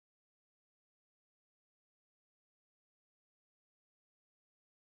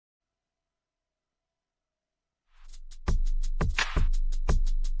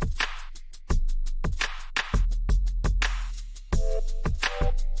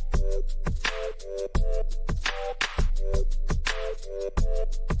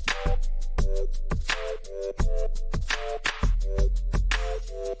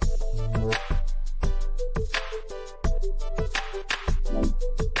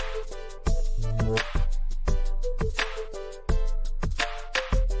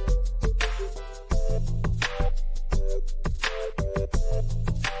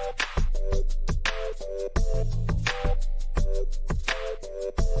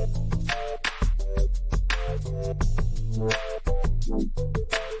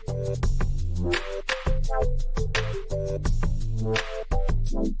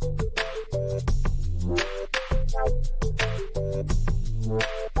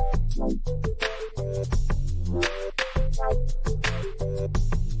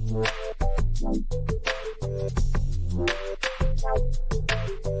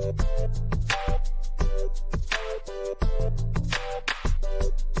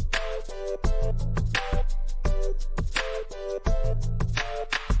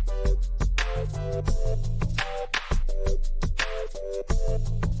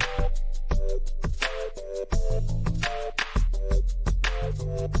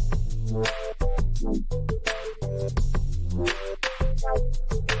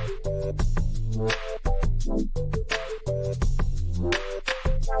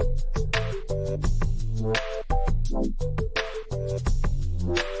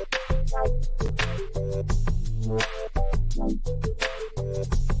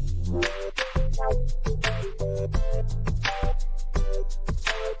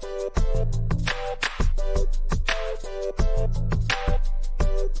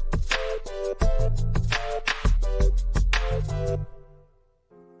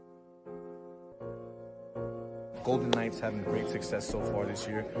Golden Knights having great success so far this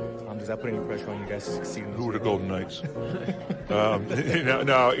year. Does that put any pressure on you guys to succeed? Who are the Golden Knights?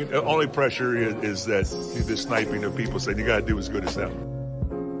 No, only pressure is that the sniping of people saying you got to do as good as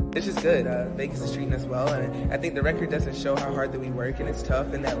them. It's just good. Vegas is treating us well, and I think the record doesn't show how hard that we work, and it's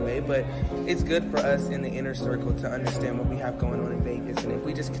tough in that way, but it's good for us in the inner circle to understand what we have going on in Vegas, and if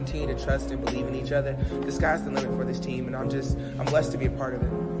we just continue to trust and believe in each other, the sky's the limit for this team, and I'm blessed to be a part of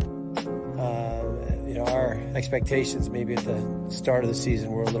it. Our expectations maybe at the start of the season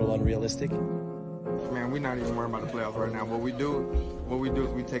were a little unrealistic. Man, we're not even worrying about the playoffs right now. What we do is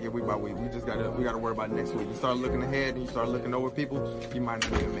we take it week by week. We gotta worry about next week. You start looking ahead and you start looking over people, you might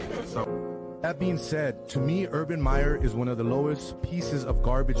not even make it. So that being said, to me, Urban Meyer is one of the lowest pieces of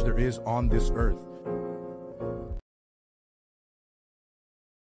garbage there is on this earth.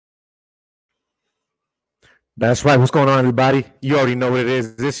 That's right. What's going on, everybody? You already know what it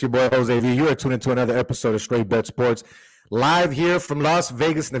is. This is your boy, Jose V. You are tuned into another episode of Straight Bet Sports. Live here from Las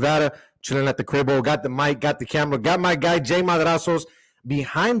Vegas, Nevada. Chilling at the cribbo. Got the mic, got the camera. Got my guy, Jay Madrazos,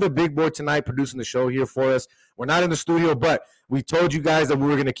 behind the big board tonight, producing the show here for us. We're not in the studio, but we told you guys that we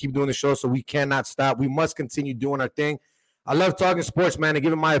were going to keep doing the show, so we cannot stop. We must continue doing our thing. I love talking sports, man, and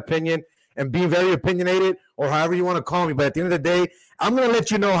giving my opinion and being very opinionated, or however you want to call me. But at the end of the day, I'm going to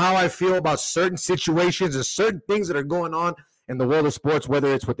let you know how I feel about certain situations and certain things that are going on in the world of sports,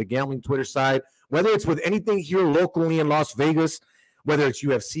 whether it's with the gambling Twitter side, whether it's with anything here locally in Las Vegas, whether it's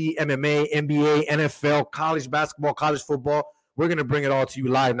UFC, MMA, NBA, NFL, college basketball, college football. We're going to bring it all to you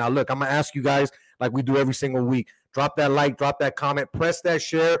live. Now, look, I'm going to ask you guys like we do every single week. Drop that like, drop that comment, press that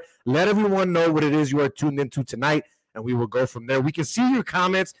share. Let everyone know what it is you are tuned into tonight, and we will go from there. We can see your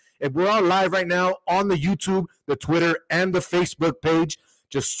comments. If we're all live right now on the YouTube, the Twitter, and the Facebook page,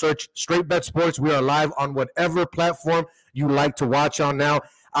 just search Straight Bet Sports. We are live on whatever platform you like to watch on now.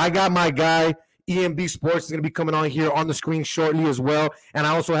 I got my guy, EMB Sports, is going to be coming on here on the screen shortly as well. And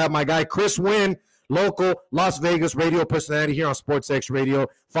I also have my guy, Chris Winn, local Las Vegas radio personality here on SportsX Radio,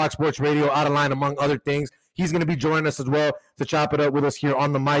 Fox Sports Radio, Out of Line, among other things. He's going to be joining us as well to chop it up with us here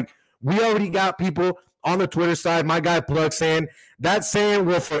on the mic. We already got people on the Twitter side. My guy Plug saying, that saying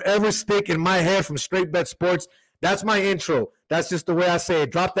will forever stick in my head from Straight Bet Sports. That's my intro. That's just the way I say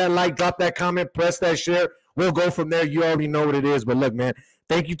it. Drop that like, drop that comment, press that share. We'll go from there. You already know what it is. But look, man,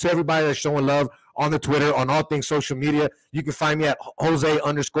 thank you to everybody that's showing love on the Twitter, on all things social media. You can find me at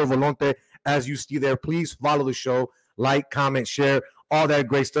Jose_Volonte as you see there. Please follow the show, like, comment, share, all that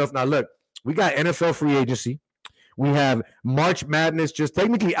great stuff. Now, look, we got NFL free agency. We have March Madness just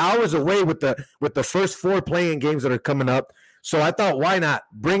technically hours away with the first 4 playing games that are coming up. So I thought, why not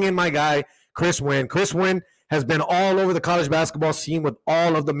bring in my guy, Chris Winn. Chris Winn has been all over the college basketball scene with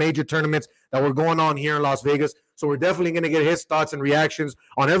all of the major tournaments that were going on here in Las Vegas. So we're definitely going to get his thoughts and reactions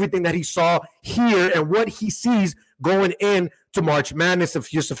on everything that he saw here and what he sees going into March Madness of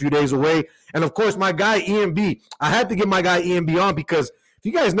just a few days away. And, of course, my guy, EMB. I had to get my guy, EMB, on because if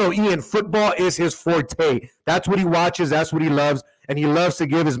you guys know, Ian, football is his forte. That's what he watches. That's what he loves. And he loves to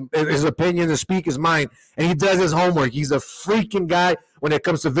give his opinions and speak his mind. And he does his homework. He's a freaking guy when it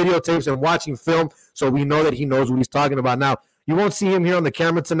comes to videotapes and watching film. So we know that he knows what he's talking about. Now, you won't see him here on the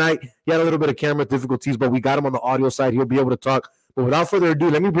camera tonight. He had a little bit of camera difficulties, but we got him on the audio side. He'll be able to talk. But without further ado,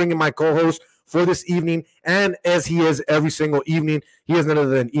 let me bring in my co-host for this evening. And as he is every single evening, he is none other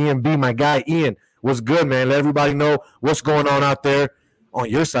than EMB, my guy. Ian, what's good, man? Let everybody know what's going on out there on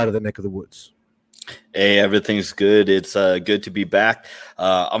your side of the neck of the woods. Hey, everything's good. It's good to be back.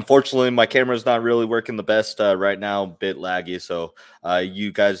 Unfortunately, my camera's not really working the best right now, a bit laggy. So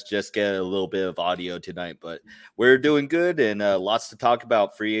you guys just get a little bit of audio tonight, but we're doing good and lots to talk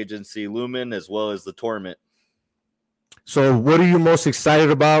about free agency looming as well as the tournament. So what are you most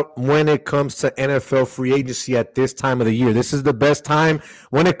excited about when it comes to NFL free agency at this time of the year? This is the best time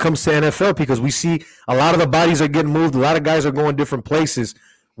when it comes to NFL because we see a lot of the bodies are getting moved. A lot of guys are going different places.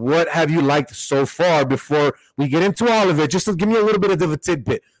 What have you liked so far before we get into all of it? Just to give me a little bit of a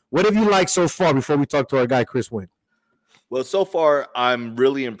tidbit. What have you liked so far before we talk to our guy, Chris Winn? Well, so far, I'm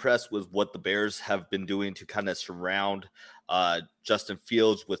really impressed with what the Bears have been doing to kind of surround Justin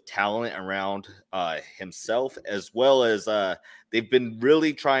Fields with talent around himself, as well as they've been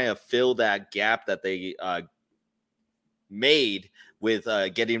really trying to fill that gap that they made with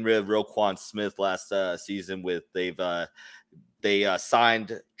getting rid of Roquan Smith last season. They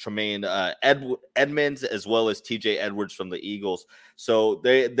signed Tremaine Edmonds as well as TJ Edwards from the Eagles. So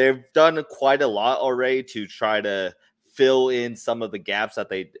they've done quite a lot already to try to fill in some of the gaps that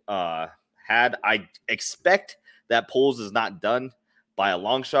they had. I expect that Poles is not done by a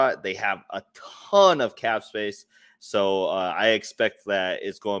long shot. They have a ton of cap space. So I expect that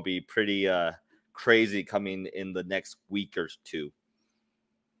it's going to be pretty crazy coming in the next week or two.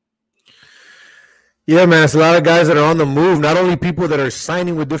 Yeah, man, it's a lot of guys that are on the move. Not only people that are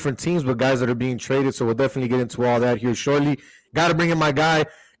signing with different teams, but guys that are being traded. So we'll definitely get into all that here shortly. Got to bring in my guy,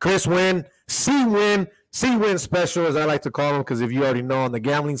 Chris Winn, C-Win special, as I like to call him, because if you already know, on the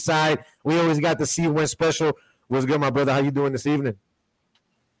gambling side, we always got the C-Win special. What's good, my brother? How you doing this evening?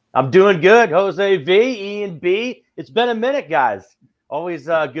 I'm doing good, Jose V, Ian B. It's been a minute, guys. Always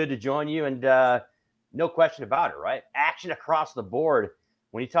good to join you, and no question about it, right? Action across the board.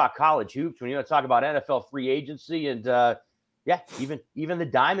 When you talk college hoops, when you talk about NFL free agency, and even the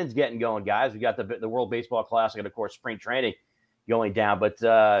Diamonds getting going, guys. We got the World Baseball Classic and, of course, spring training going down. But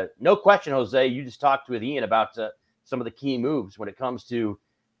no question, Jose, you just talked with Ian about some of the key moves when it comes to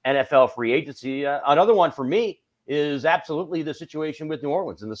NFL free agency. Another one for me is absolutely the situation with New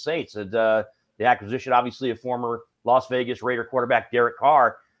Orleans and the Saints. And the acquisition, obviously, of former Las Vegas Raider quarterback Derek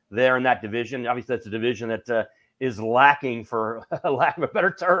Carr there in that division. Obviously, that's a division that is lacking, for lack of a better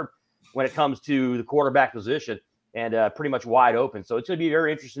term, when it comes to the quarterback position, and pretty much wide open. So it's going to be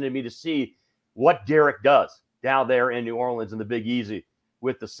very interesting to me to see what Derek does down there in New Orleans in the Big Easy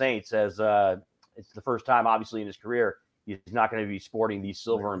with the Saints, as it's the first time, obviously, in his career he's not going to be sporting the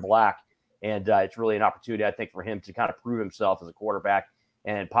silver and black. And it's really an opportunity, I think, for him to kind of prove himself as a quarterback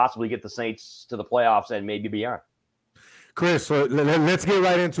and possibly get the Saints to the playoffs and maybe beyond. Chris, so let's get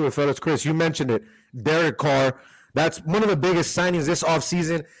right into it, fellas. Chris, you mentioned it. Derek Carr, that's one of the biggest signings this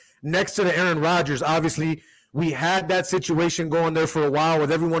offseason. Next to the Aaron Rodgers, obviously, we had that situation going there for a while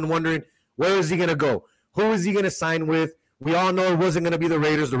with everyone wondering, where is he going to go? Who is he going to sign with? We all know it wasn't going to be the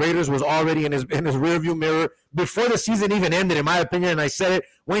Raiders. The Raiders was already in his rearview mirror before the season even ended, in my opinion, and I said it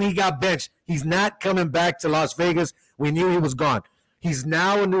when he got benched. He's not coming back to Las Vegas. We knew he was gone. He's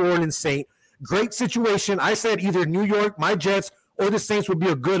now a New Orleans Saint. Great situation. I said either New York, my Jets, or the Saints would be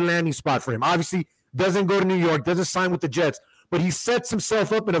a good landing spot for him. Obviously, doesn't go to New York, doesn't sign with the Jets, but he sets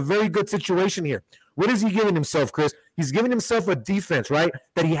himself up in a very good situation here. What is he giving himself, Chris? He's giving himself a defense, right,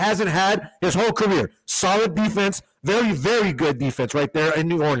 that he hasn't had his whole career. Solid defense, very, very good defense right there in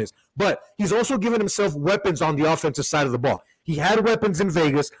New Orleans. But he's also giving himself weapons on the offensive side of the ball. He had weapons in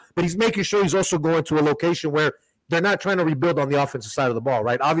Vegas, but he's making sure he's also going to a location where they're not trying to rebuild on the offensive side of the ball,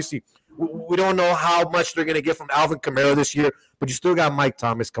 right? Obviously, we don't know how much they're going to get from Alvin Kamara this year, but you still got Mike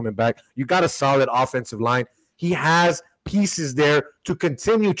Thomas coming back. You got a solid offensive line. He has pieces there to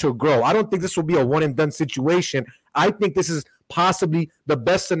continue to grow. I don't think this will be a one-and-done situation. I think this is possibly the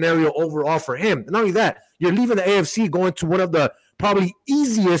best scenario overall for him. And not only that, you're leaving the AFC, going to one of the probably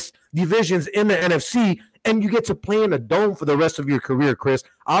easiest divisions in the NFC, and you get to play in a dome for the rest of your career, Chris.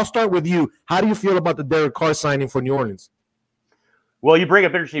 I'll start with you. How do you feel about the Derek Carr signing for New Orleans? Well, you bring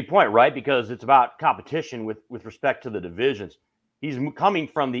up an interesting point, right? Because it's about competition with respect to the divisions. He's coming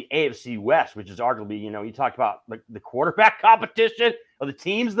from the AFC West, which is arguably, you talked about the quarterback competition of the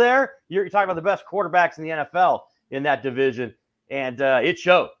teams there. You're talking about the best quarterbacks in the NFL in that division. And it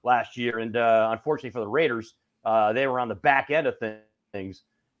showed last year. And unfortunately for the Raiders, they were on the back end of things.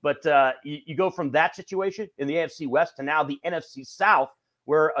 But you go from that situation in the AFC West to now the NFC South,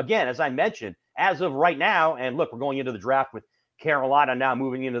 where, again, as I mentioned, as of right now, and look, we're going into the draft with Carolina now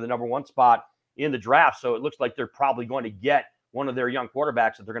moving into the number one spot in the draft. So it looks like they're probably going to get one of their young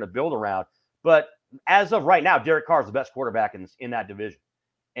quarterbacks that they're going to build around. But as of right now, Derek Carr is the best quarterback in that division.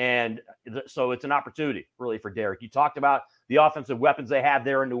 And so it's an opportunity really for Derek. You talked about the offensive weapons they have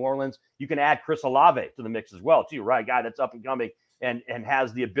there in New Orleans. You can add Chris Olave to the mix as well, too, right? A guy that's up and coming and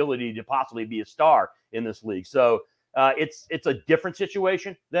has the ability to possibly be a star in this league. So it's a different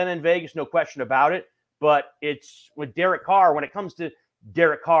situation than in Vegas, no question about it. But it's with Derek Carr, when it comes to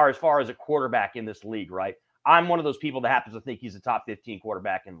Derek Carr as far as a quarterback in this league, right? I'm one of those people that happens to think he's a top 15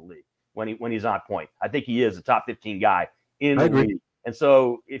 quarterback in the league when he's on point. I think he is a top 15 guy in the league. And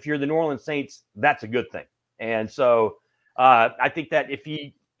so if you're the New Orleans Saints, that's a good thing. And so I think that if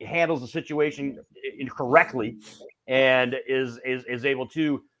he handles the situation correctly and is able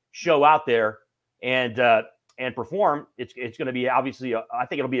to show out there and perform, it's going to be obviously I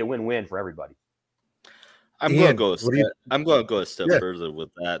think it'll be a win-win for everybody. I'm going to go a step further with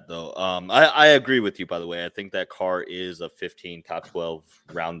that, though. I agree with you, by the way. I think that Carr is a 15, top 12,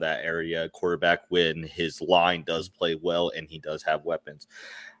 around that area quarterback when his line does play well and he does have weapons.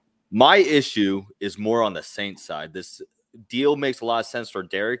 My issue is more on the Saints side. This deal makes a lot of sense for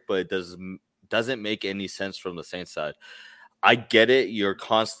Derek, but it doesn't make any sense from the Saints side. I get it. You're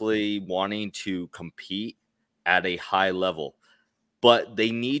constantly wanting to compete at a high level. But they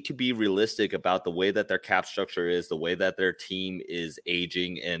need to be realistic about the way that their cap structure is, the way that their team is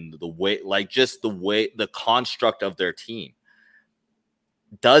aging, and the construct of their team.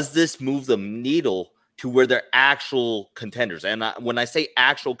 Does this move the needle to where they're actual contenders? And when I say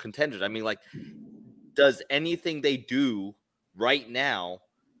actual contenders, I mean, like, does anything they do right now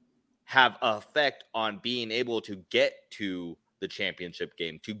have an effect on being able to get to the championship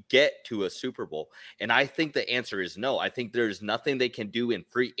game, to get to a Super Bowl? And I think the answer is no. I think there's nothing they can do in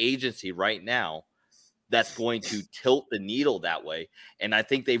free agency right now that's going to tilt the needle that way. And I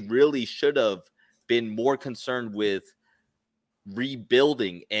think they really should have been more concerned with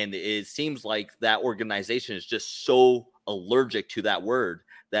rebuilding. And it seems like that organization is just so allergic to that word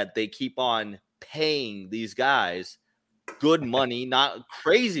that they keep on paying these guys good money, not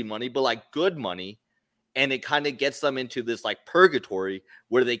crazy money, but like good money. And it kind of gets them into this like purgatory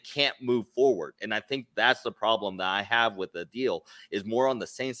where they can't move forward. And I think that's the problem that I have with the deal is more on the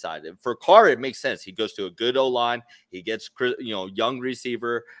Saints side. And for Carr, it makes sense. He goes to a good O-line. He gets, young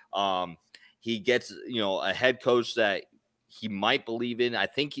receiver. He gets, a head coach that he might believe in. I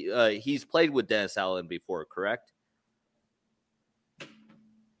think he's played with Dennis Allen before, correct?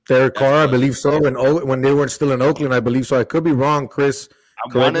 Derek Carr, I believe so. And when they weren't still in Oakland, I believe so. I could be wrong, Chris.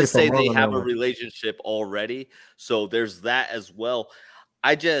 I want to say they have a relationship already. So there's that as well.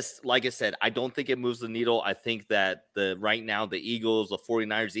 Like I said, I don't think it moves the needle. I think that right now the Eagles, the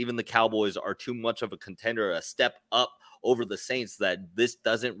 49ers, even the Cowboys are too much of a contender, a step up over the Saints, that this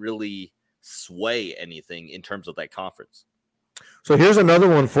doesn't really sway anything in terms of that conference. So here's another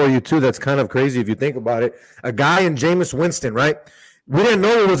one for you, too, that's kind of crazy if you think about it. A guy in Jameis Winston, right? We didn't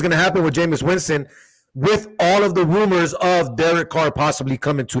know what was going to happen with Jameis Winston with all of the rumors of Derek Carr possibly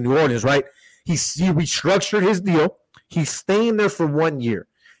coming to New Orleans, right? He restructured his deal. He's staying there for 1 year.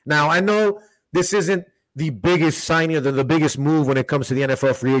 Now, I know this isn't the biggest signing or the biggest move when it comes to the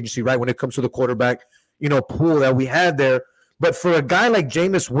NFL free agency, right? When it comes to the quarterback, pool that we had there. But for a guy like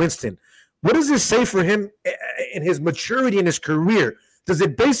Jameis Winston, what does this say for him in his maturity in his career? Does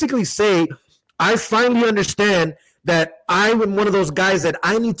it basically say, I finally understand that I am one of those guys that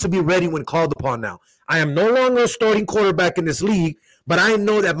I need to be ready when called upon now? I am no longer a starting quarterback in this league, but I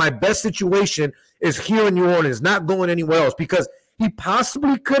know that my best situation is here in New Orleans, not going anywhere else, because he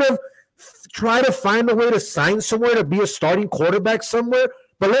possibly could have tried to find a way to sign somewhere to be a starting quarterback somewhere.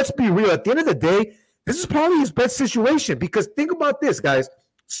 But let's be real. At the end of the day, this is probably his best situation, because think about this, guys.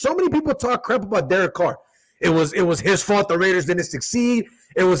 So many people talk crap about Derek Carr. It was his fault the Raiders didn't succeed.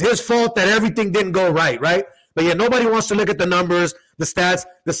 It was his fault that everything didn't go right? But yeah, nobody wants to look at the numbers, the stats,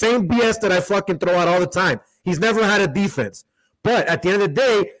 the same BS that I fucking throw out all the time. He's never had a defense. But at the end of the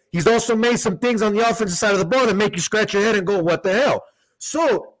day, he's also made some things on the offensive side of the ball that make you scratch your head and go, what the hell?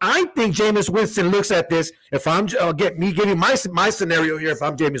 So I think Jameis Winston looks at this. If I'm giving my scenario here, if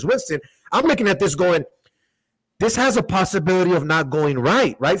I'm Jameis Winston, I'm looking at this going, this has a possibility of not going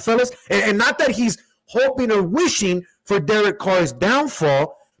right, fellas? And not that he's hoping or wishing for Derek Carr's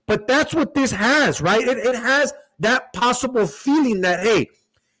downfall, but that's what this has, right? It has that possible feeling that, hey,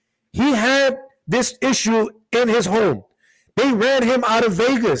 he had this issue in his home. They ran him out of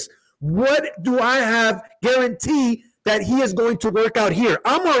Vegas. What do I have guarantee that he is going to work out here?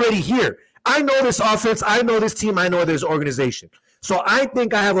 I'm already here. I know this offense. I know this team. I know this organization. So I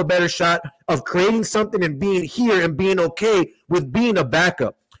think I have a better shot of creating something and being here and being okay with being a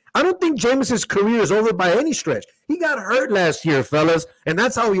backup. I don't think Jameis's career is over by any stretch. He got hurt last year, fellas, and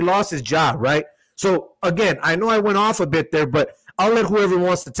that's how he lost his job, right? So, again, I know I went off a bit there, but I'll let whoever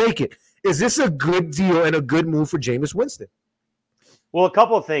wants to take it. Is this a good deal and a good move for Jameis Winston? Well, a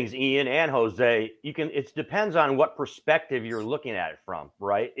couple of things, Ian and Jose. It depends on what perspective you're looking at it from,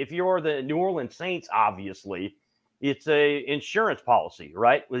 right? If you're the New Orleans Saints, obviously, it's a insurance policy,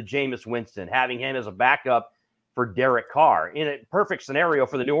 right? With Jameis Winston, having him as a backup for Derek Carr. In a perfect scenario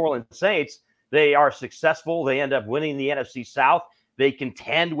for the New Orleans Saints, they are successful. They end up winning the NFC South. They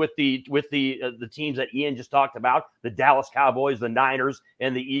contend with the teams that Ian just talked about, the Dallas Cowboys, the Niners,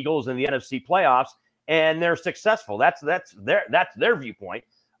 and the Eagles in the NFC playoffs. And they're successful. That's their viewpoint.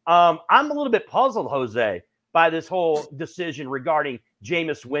 I'm a little bit puzzled, Jose, by this whole decision regarding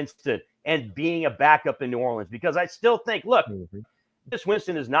Jameis Winston and being a backup in New Orleans, because I still think, look, Jameis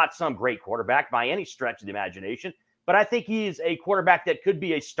Winston is not some great quarterback by any stretch of the imagination, but I think he's a quarterback that could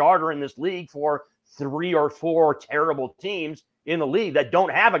be a starter in this league for 3 or 4 terrible teams in the league that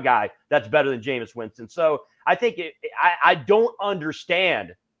don't have a guy that's better than Jameis Winston. So I think I don't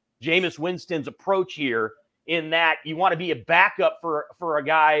understand Jameis Winston's approach here, in that you want to be a backup for a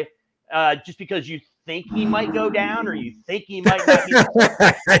guy just because you think he might go down or you think he might not be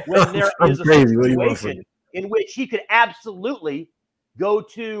when there is a situation in which he could absolutely go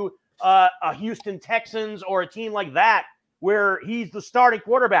to a Houston Texans or a team like that where he's the starting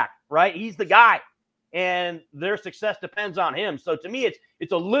quarterback, right? He's the guy, and their success depends on him. So to me,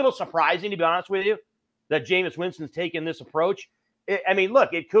 it's a little surprising, to be honest with you, that Jameis Winston's taken this approach. I mean,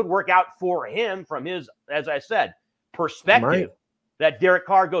 look, it could work out for him from his, as I said, perspective, that Derek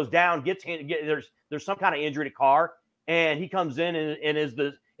Carr goes down, there's some kind of injury to Carr, and he comes in and is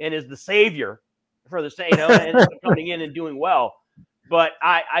the savior for the Saints, and coming in and doing well. But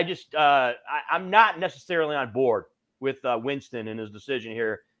I'm not necessarily on board with Winston and his decision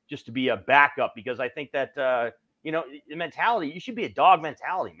here just to be a backup, because I think that the mentality, you should be a dog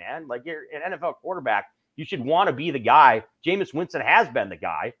mentality, man. Like, you're an NFL quarterback. You should want to be the guy. Jameis Winston has been the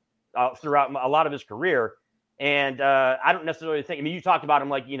guy throughout a lot of his career. And I don't necessarily think, I mean, you talked about him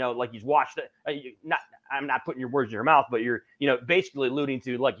like he's watched it. I'm not putting your words in your mouth, but you're, basically alluding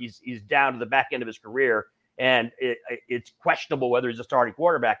to like he's down to the back end of his career, and it's questionable whether he's a starting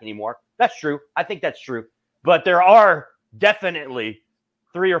quarterback anymore. That's true. I think that's true. But there are definitely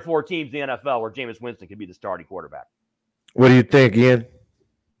 3 or 4 teams in the NFL where Jameis Winston could be the starting quarterback. What do you think, Ian?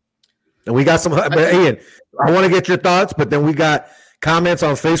 And we got some, but Ian, I want to get your thoughts, but then we got comments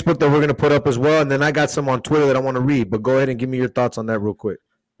on Facebook that we're going to put up as well. And then I got some on Twitter that I want to read, but go ahead and give me your thoughts on that real quick.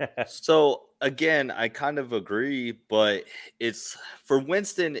 So again, I kind of agree, but it's for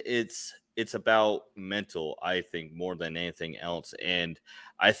Winston, it's about mental, I think, more than anything else. And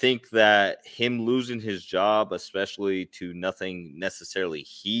I think that him losing his job, especially to nothing necessarily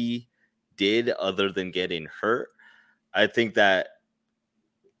he did other than getting hurt, I think that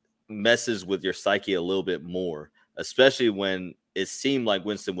messes with your psyche a little bit more, especially when it seemed like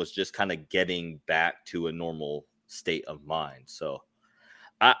Winston was just kind of getting back to a normal state of mind. So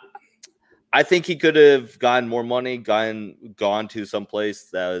I think he could have gotten more money, gone to some place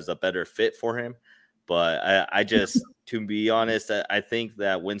that was a better fit for him. But I just, to be honest, I think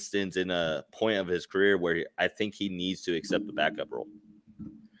that Winston's in a point of his career where I think he needs to accept the backup role.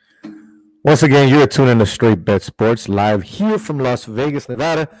 Once again, you're tuning to Straight Bet Sports live here from Las Vegas,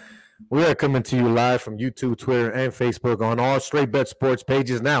 Nevada. We are coming to you live from YouTube, Twitter, and Facebook on all Straight Bet Sports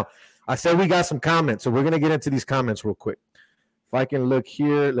pages. Now, I said we got some comments, so we're going to get into these comments real quick. If I can look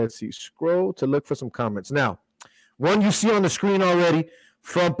here, let's see, scroll to look for some comments. Now, one you see on the screen already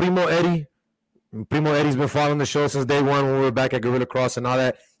from Primo Eddie. Primo Eddie's been following the show since day one when we were back at Gorilla Cross and all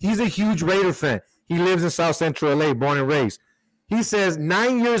that. He's a huge Raider fan. He lives in South Central LA, born and raised. He says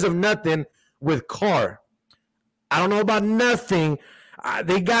 9 years of nothing with Carr. I don't know about nothing.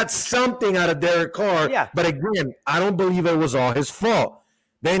 They got something out of Derek Carr, but again, I don't believe it was all his fault.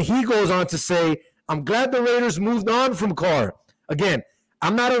 Then he goes on to say, I'm glad the Raiders moved on from Carr. Again,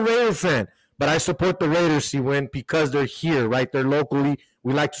 I'm not a Raider fan, but I support the Raiders, Winn, because they're here, right? They're locally.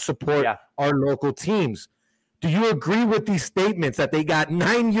 We like to support our local teams. Do you agree with these statements that they got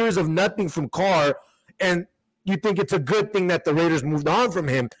 9 years of nothing from Carr, and you think it's a good thing that the Raiders moved on from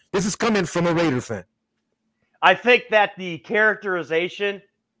him? This is coming from a Raider fan. I think that the characterization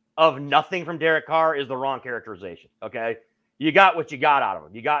of nothing from Derek Carr is the wrong characterization, okay? You got what you got out of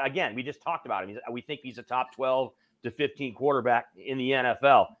him. You got, again, we just talked about him. We think he's a top 12 to 15 quarterback in the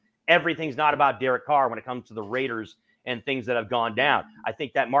NFL. Everything's not about Derek Carr when it comes to the Raiders and things that have gone down. I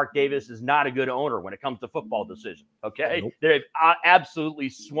think that Mark Davis is not a good owner when it comes to football decisions, okay? Nope. They've absolutely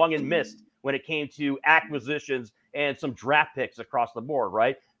swung and missed when it came to acquisitions and some draft picks across the board,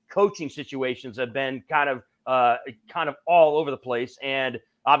 right? Coaching situations have been kind of all over the place, and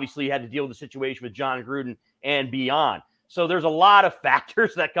obviously you had to deal with the situation with John Gruden and beyond. So there's a lot of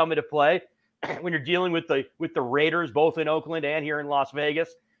factors that come into play when you're dealing with the Raiders, both in Oakland and here in Las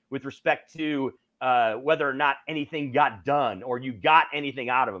Vegas, with respect to whether or not anything got done or you got anything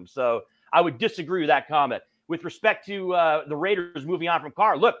out of them. So I would disagree with that comment. With respect to the Raiders moving on from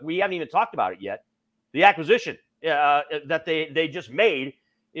Carr, look, we haven't even talked about it yet. The acquisition that they just made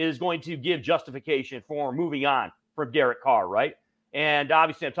is going to give justification for moving on from Derek Carr, right? And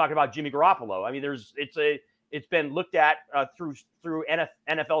obviously, I'm talking about Jimmy Garoppolo. I mean, it's been looked at through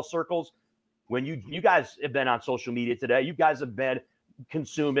NFL circles. When you guys have been on social media today, you guys have been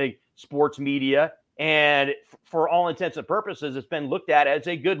consuming sports media, and for all intents and purposes, it's been looked at as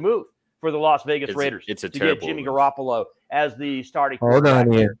a good move for the Las Vegas Raiders to get Jimmy move. Garoppolo as the starting Hold quarterback.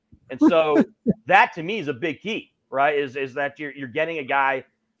 on here. And so that to me is a big key, right? Is that you're getting a guy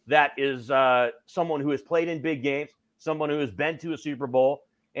that is someone who has played in big games, someone who has been to a Super Bowl,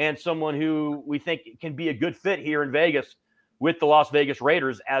 and someone who we think can be a good fit here in Vegas with the Las Vegas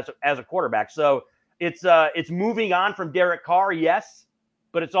Raiders as a quarterback. So it's moving on from Derek Carr, yes,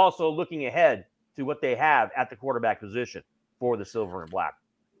 but it's also looking ahead to what they have at the quarterback position for the Silver and Black.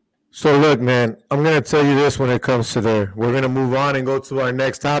 So look, man, I'm gonna tell you this when it comes to there. We're gonna move on and go to our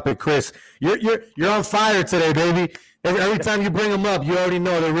next topic. Chris, you're on fire today, baby. Every time you bring them up, you already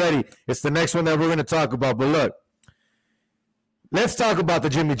know they're ready. It's the next one that we're gonna talk about. But look, let's talk about the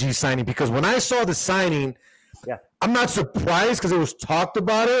Jimmy G signing, because when I saw the signing, I'm not surprised because it was talked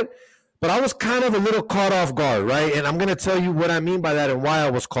about it, but I was kind of a little caught off guard, right? And I'm gonna tell you what I mean by that and why I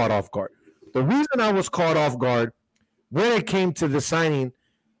was caught off guard. The reason I was caught off guard when it came to the signing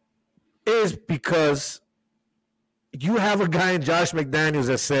is because you have a guy in Josh McDaniels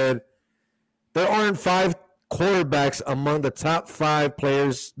that said there aren't 5 quarterbacks among the top 5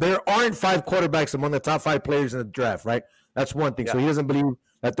 players. There aren't 5 quarterbacks among the top 5 players in the draft, right? That's one thing. Yeah. So he doesn't believe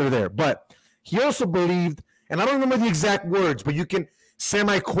that they're there. But he also believed, and I don't remember the exact words, but you can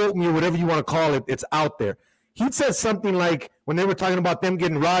semi-quote me or whatever you want to call it. It's out there. He said something like, when they were talking about them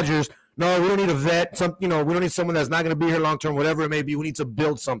getting Rodgers, no, we don't need a vet. We don't need someone that's not going to be here long term, whatever it may be. We need to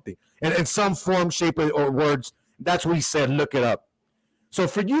build something. And in some form, shape, or words, that's what he said. Look it up. So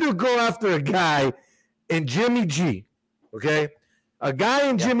for you to go after a guy in Jimmy G, okay, a guy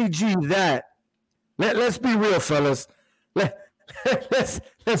in Jimmy G let's be real, fellas.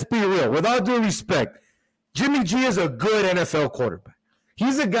 Let's be real. With all due respect, Jimmy G is a good NFL quarterback.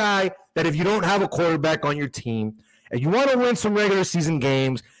 He's a guy that if you don't have a quarterback on your team and you want to win some regular season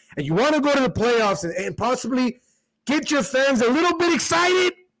games and you want to go to the playoffs and possibly get your fans a little bit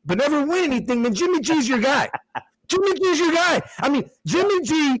excited but never win anything, then Jimmy G's your guy. Jimmy G's your guy. I mean, Jimmy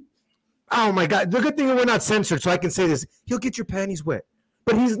G, oh, my God. The good thing we're not censored, so I can say this. He'll get your panties wet.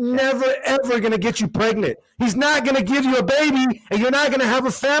 But he's never, ever going to get you pregnant. He's not going to give you a baby, and you're not going to have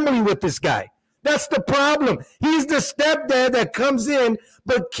a family with this guy. That's the problem. He's the stepdad that comes in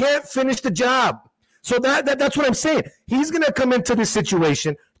but can't finish the job. So that's what I'm saying. He's going to come into this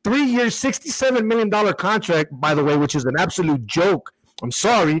situation, 3 years, $67 million contract, by the way, which is an absolute joke. I'm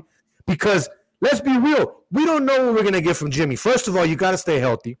sorry, because let's be real. We don't know what we're going to get from Jimmy. First of all, you got to stay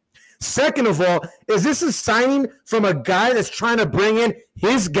healthy. Second of all, is this a signing from a guy that's trying to bring in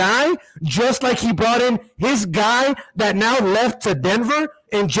his guy, just like he brought in his guy that now left to Denver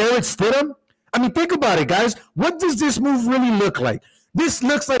and Jarrett Stidham? I mean, think about it, guys. What does this move really look like? This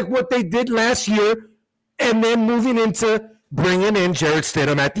looks like what they did last year and then moving into bringing in Jarrett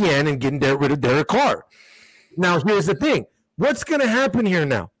Stidham at the end and getting rid of Derek Carr. Now, here's the thing. What's going to happen here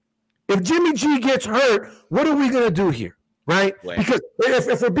now? If Jimmy G gets hurt, what are we going to do here, right? Wait. Because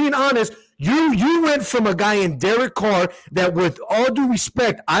if we're being honest, you went from a guy in Derek Carr that, with all due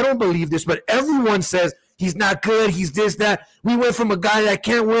respect, I don't believe this, but everyone says he's not good, he's this, that. We went from a guy that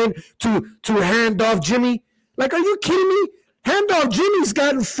can't win to hand off Jimmy. Like, are you kidding me? Hand off Jimmy's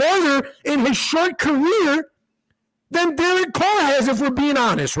gotten further in his short career than Derek Carr has, if we're being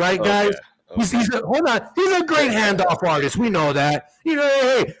honest, right, guys? Okay. He's a great handoff artist. We know that. You know,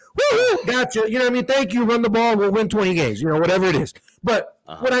 hey, woo-hoo, gotcha. You know what I mean? Thank you. Run the ball. We'll win 20 games. You know, whatever it is. But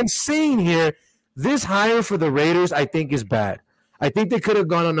what I'm saying here, this hire for the Raiders, I think, is bad. I think they could have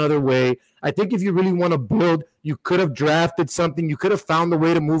gone another way. I think if you really want to build, you could have drafted something. You could have found a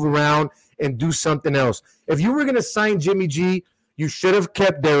way to move around and do something else. If you were going to sign Jimmy G, you should have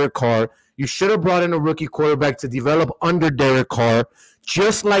kept Derek Carr. You should have brought in a rookie quarterback to develop under Derek Carr,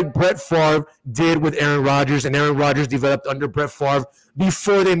 just like Brett Favre did with Aaron Rodgers, and Aaron Rodgers developed under Brett Favre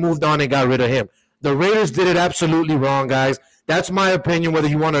before they moved on and got rid of him. The Raiders did it absolutely wrong, guys. That's my opinion, whether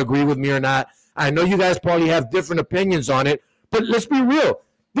you want to agree with me or not. I know you guys probably have different opinions on it, but let's be real.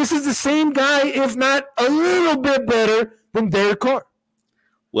 This is the same guy, if not a little bit better than Derek Carr.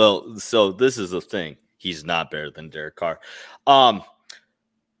 Well, so this is the thing. He's not better than Derek Carr.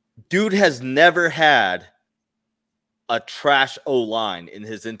 Dude has never had a trash O-line in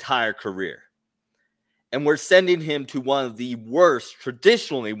his entire career. And we're sending him to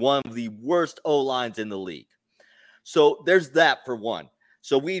traditionally one of the worst O-lines in the league. So there's that for one.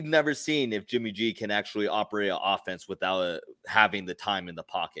 So we've never seen if Jimmy G can actually operate an offense without having the time in the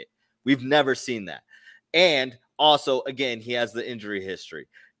pocket. We've never seen that. And also, again, he has the injury history.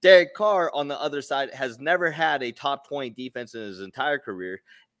 Derek Carr, on the other side, has never had a top 20 defense in his entire career.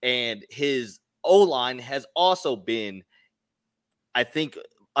 And his O-line has also been, I think,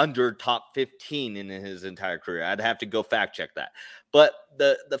 under top 15 in his entire career. I'd have to go fact check that. But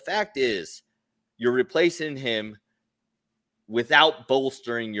the fact is, you're replacing him without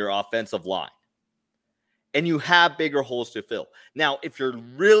bolstering your offensive line. And you have bigger holes to fill. Now, if you're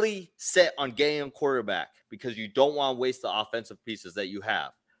really set on getting a quarterback because you don't want to waste the offensive pieces that you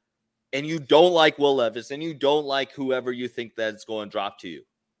have, and you don't like Will Levis, and you don't like whoever you think that's going to drop to you,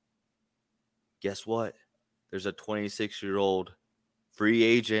 guess what? There's a 26-year-old free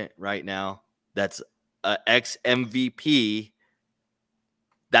agent right now that's an ex-MVP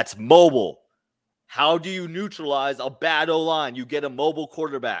that's mobile. How do you neutralize a bad O-line? You get a mobile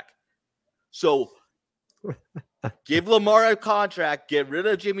quarterback. So give Lamar a contract, get rid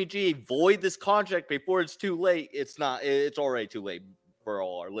of Jimmy G, void this contract before it's too late. It's already too late for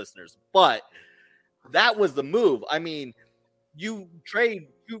all our listeners. But that was the move. I mean, you trade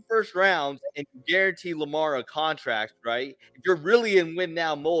 2 first rounds and you guarantee Lamar a contract, right? If you're really in win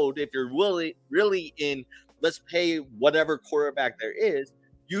now mode, if you're really in let's pay whatever quarterback there is,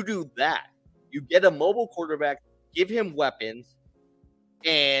 you do that. You get a mobile quarterback, give him weapons,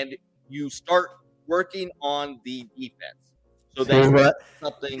 and you start working on the defense. So that's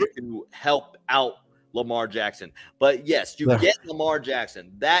something to help out Lamar Jackson. But yes, you get Lamar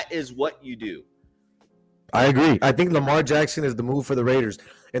Jackson. That is what you do. I agree. I think Lamar Jackson is the move for the Raiders.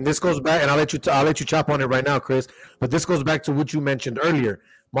 And this goes back, and I'll let you chop on it right now, Chris. But this goes back to what you mentioned earlier.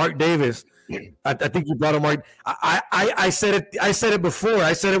 Mark Davis. I think you brought him, Mark. I said it. I said it before.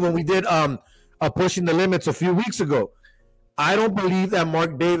 I said it when we did Pushing the Limits a few weeks ago. I don't believe that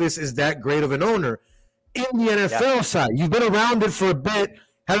Mark Davis is that great of an owner in the NFL side. You've been around it for a bit,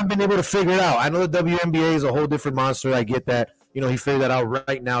 haven't been able to figure it out. I know the WNBA is a whole different monster. I get that. You know, he figured that out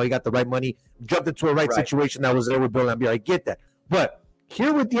right now. He got the right money, jumped into a right situation that was there with Bill Laimbeer. I get that. But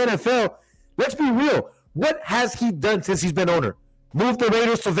here with the NFL, let's be real. What has he done since he's been owner? Moved the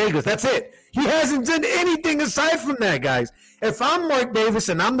Raiders to Vegas. That's it. He hasn't done anything aside from that, guys. If I'm Mark Davis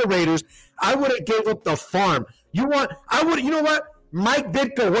and I'm the Raiders, I would have gave up the farm. You know what? Mike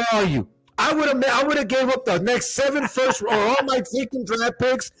Ditka, where are you? I would have gave up the next 7 first or all my taking draft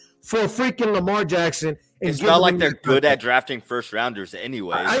picks for freaking Lamar Jackson. It's not like they're good at drafting first rounders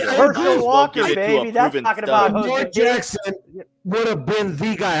anyway. Herschel Walker, baby. That's talking about Lamar Jackson would have been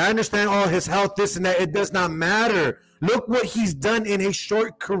the guy. I understand all his health, this and that. It does not matter. Look what he's done in a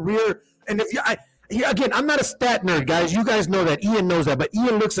short career. And again, I'm not a stat nerd, guys. You guys know that. Ian knows that. But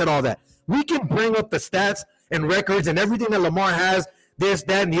Ian looks at all that. We can bring up the stats and records and everything that Lamar has, this,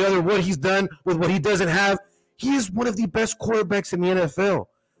 that, and the other, what he's done with what he doesn't have. He is one of the best quarterbacks in the NFL.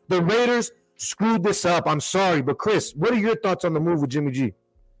 The Raiders screwed this up. I'm sorry. But, Chris, what are your thoughts on the move with Jimmy G?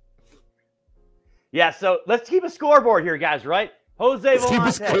 Yeah, so let's keep a scoreboard here, guys, right? Jose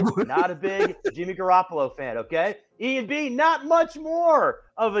Volante, not a big Jimmy Garoppolo fan, okay? Ian B, not much more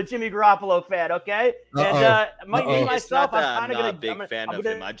of a Jimmy Garoppolo fan, okay? And myself, I'm kind of a big fan of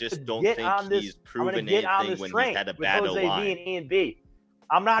him. I just don't think he's proven anything when he's had a bad Jose line. V and Ian B.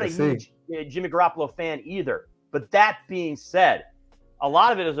 I'm not a huge Jimmy Garoppolo fan either. But that being said, a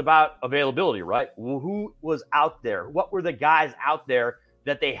lot of it is about availability, right? Who was out there? What were the guys out there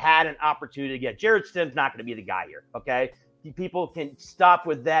that they had an opportunity to get? Jared Stidham's not going to be the guy here, okay? People can stop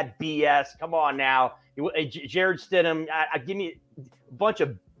with that BS. Come on now. Jared Stidham, give me a bunch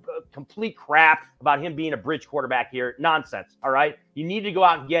of complete crap about him being a bridge quarterback here. Nonsense, all right? You need to go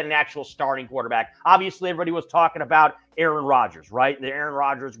out and get an actual starting quarterback. Obviously, everybody was talking about Aaron Rodgers, right? The Aaron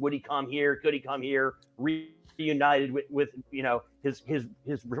Rodgers, would he come here? Could he come here? Reunited with his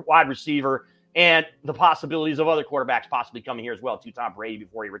wide receiver and the possibilities of other quarterbacks possibly coming here as well, to Tom Brady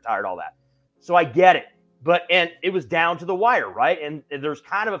before he retired, all that. So I get it. And it was down to the wire, right? And there's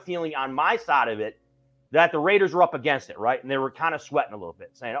kind of a feeling on my side of it that the Raiders were up against it, right? And they were kind of sweating a little bit,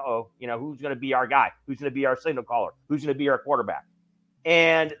 saying, who's going to be our guy? Who's going to be our signal caller? Who's going to be our quarterback?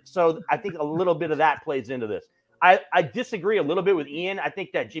 And so I think a little bit of that plays into this. I disagree a little bit with Ian. I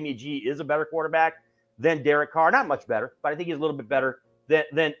think that Jimmy G is a better quarterback than Derek Carr. Not much better, but I think he's a little bit better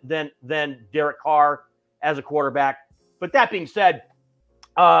than Derek Carr as a quarterback. But that being said,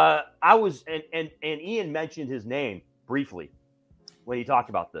 I was, and Ian mentioned his name briefly when he talked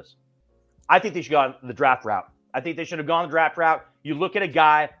about this. I think they should go on the draft route. I think they should have gone the draft route. You look at a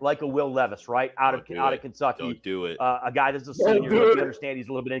guy like a Will Levis, right, out of Kentucky. Don't do it. A guy that's a senior. Look, we understand he's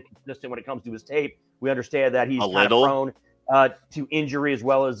a little bit inconsistent when it comes to his tape. We understand that he's kind of prone to injury as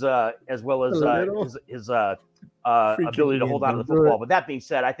well as his ability to hold on to the football. But that being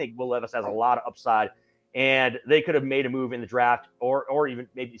said, I think Will Levis has a lot of upside, and they could have made a move in the draft, or even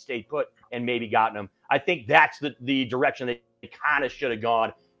maybe stayed put and maybe gotten him. I think that's the direction they kind of should have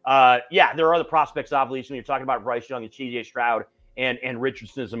gone. Yeah, there are other prospects, obviously, when you're talking about Bryce Young and C.J. Stroud and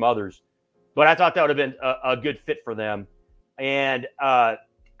Richardson and some others. But I thought that would have been a good fit for them. And, I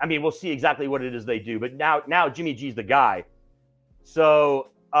mean, we'll see exactly what it is they do. But now Jimmy G's the guy. So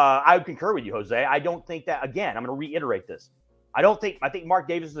I would concur with you, Jose. I don't think that, again, I'm going to reiterate this. I think Mark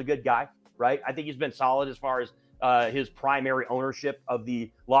Davis is a good guy, right? I think he's been solid as far as his primary ownership of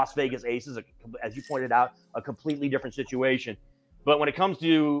the Las Vegas Aces. As you pointed out, a completely different situation. But when it comes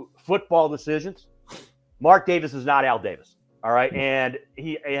to football decisions, Mark Davis is not Al Davis, all right? And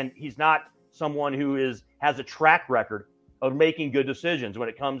he's not someone who has a track record of making good decisions when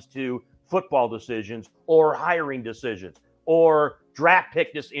it comes to football decisions or hiring decisions or draft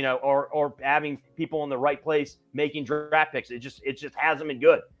pick, or having people in the right place making draft picks. It just hasn't been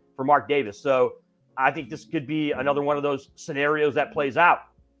good for Mark Davis. So I think this could be another one of those scenarios that plays out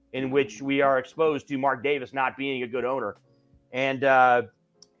in which we are exposed to Mark Davis not being a good owner. And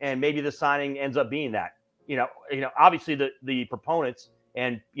maybe the signing ends up being that, obviously the proponents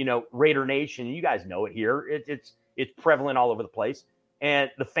and, Raider Nation, you guys know it here. It's prevalent all over the place.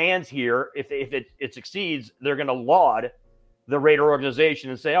 And the fans here, if it succeeds, they're going to laud the Raider organization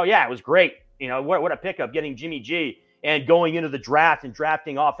and say, oh yeah, it was great. What a pickup getting Jimmy G and going into the draft and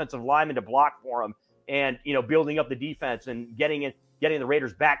drafting offensive linemen to block for him and, building up the defense and getting the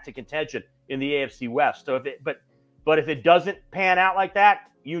Raiders back to contention in the AFC West. So But if it doesn't pan out like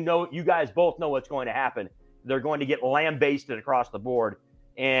that, you guys both know what's going to happen. They're going to get lambasted across the board,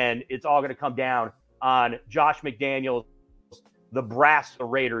 and it's all going to come down on Josh McDaniels, the brass, the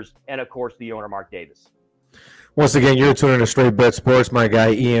Raiders, and, of course, the owner, Mark Davis. Once again, you're tuning to Straight Bet Sports. My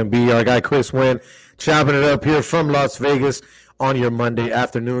guy, EMB, our guy, Chris Winn, chopping it up here from Las Vegas on your Monday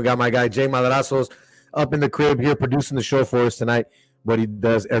afternoon. Got my guy, Jay Madrazos, up in the crib here producing the show for us tonight, what he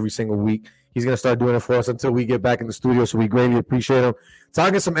does every single week. He's going to start doing it for us until we get back in the studio, so we greatly appreciate him.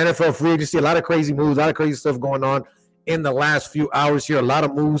 Talking some NFL free agency, a lot of crazy moves, a lot of crazy stuff going on in the last few hours here. A lot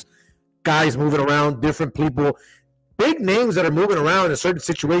of moves, guys moving around, different people, big names that are moving around in certain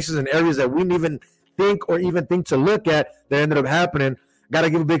situations and areas that we didn't even think to look at that ended up happening. Got to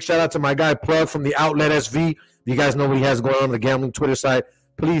give a big shout-out to my guy, Plug, from the Outlet SV. You guys know what he has going on the gambling Twitter site.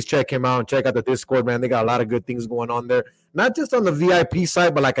 Please check him out and check out the Discord, man. They got a lot of good things going on there. Not just on the VIP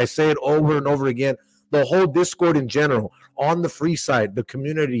side, but like I say it over and over again, the whole Discord in general, on the free side, the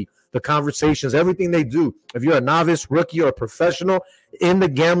community, the conversations, everything they do. If you're a novice, rookie, or a professional in the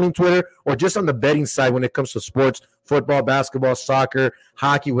gambling Twitter or just on the betting side when it comes to sports, football, basketball, soccer,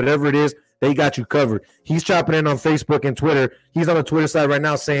 hockey, whatever it is, they got you covered. He's chopping in on Facebook and Twitter. He's on the Twitter side right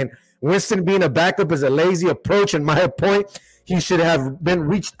now saying, Winston being a backup is a lazy approach. In my point, he should have been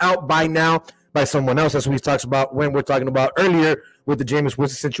reached out by now by someone else. That's what he talks about when we're talking about earlier with the Jameis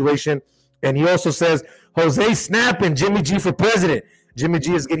Winston situation. And he also says, Jose snapping, Jimmy G for president. Jimmy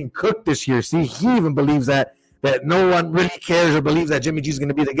G is getting cooked this year. See, he even believes that no one really cares or believes that Jimmy G is going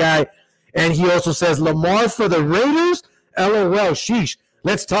to be the guy. And he also says, Lamar for the Raiders? LOL, sheesh.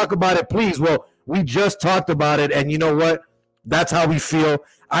 Let's talk about it, please. Well, we just talked about it, and you know what? That's how we feel.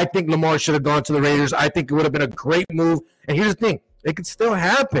 I think Lamar should have gone to the Raiders. I think it would have been a great move. And here's the thing. It could still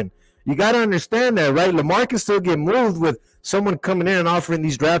happen. You got to understand that, right? Lamar can still get moved with someone coming in and offering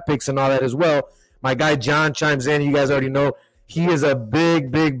these draft picks and all that as well. My guy John chimes in. You guys already know he is a big,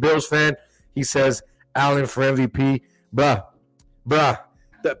 big Bills fan. He says, Allen for MVP. Bruh.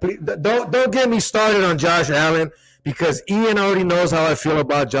 Don't get me started on Josh Allen because Ian already knows how I feel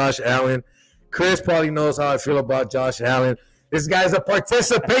about Josh Allen. Chris probably knows how I feel about Josh Allen. This guy's a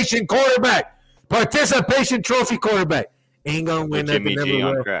participation quarterback. Participation trophy quarterback. Ain't going to win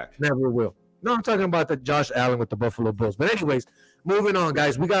that. Never will. No, I'm talking about the Josh Allen with the Buffalo Bills. But anyways, moving on,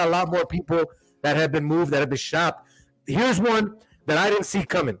 guys. We got a lot more people that have been moved, that have been shopped. Here's one that I didn't see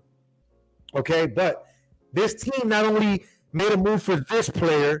coming. Okay, but this team not only made a move for this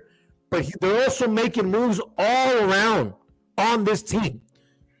player, but they're also making moves all around on this team.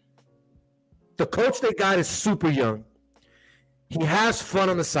 The coach they got is super young. He has fun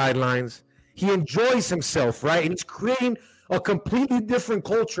on the sidelines. He enjoys himself, right? And he's creating a completely different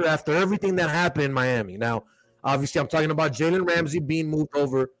culture after everything that happened in Miami. Now, Obviously, I'm talking about Jalen Ramsey being moved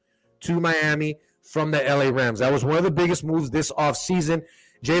over to Miami from the LA Rams. That was one of the biggest moves this offseason.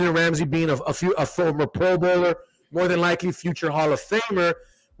 Jalen Ramsey being a former Pro Bowler, more than likely future Hall of Famer,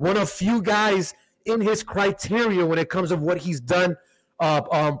 one of few guys in his criteria when it comes of what he's done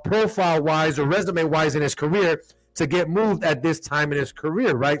profile-wise or resume-wise in his career to get moved at this time in his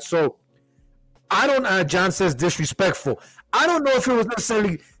career, right? So I don't, John says disrespectful. I don't know if it was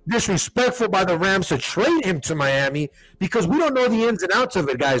necessarily disrespectful by the Rams to trade him to Miami because we don't know the ins and outs of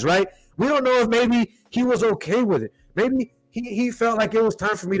it, guys, right? We don't know if maybe he was okay with it. Maybe he felt like it was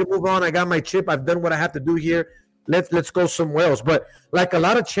time for me to move on. I got my chip. I've done what I have to do here. Let's go somewhere else. But like a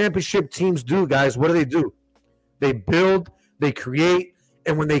lot of championship teams do, guys, what do? They build, they create,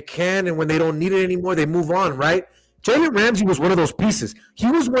 and when they can and when they don't need it anymore, they move on, right? Jalen Ramsey was one of those pieces.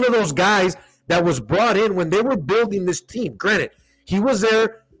 He was one of those guys that was brought in when they were building this team. Granted, he was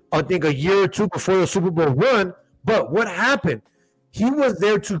there, I think, a year or two before the Super Bowl run, but what happened? He was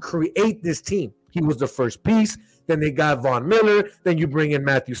there to create this team. He was the first piece. Then they got Von Miller. Then you bring in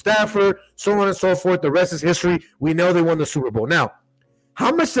Matthew Stafford, so on and so forth. The rest is history. We know they won the Super Bowl. Now,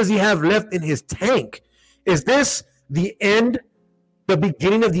 how much does he have left in his tank? Is this the end, the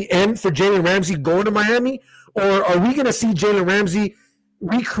beginning of the end for Jalen Ramsey going to Miami? Or are we going to see Jalen Ramsey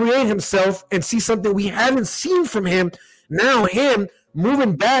recreate himself and see something we haven't seen from him, now him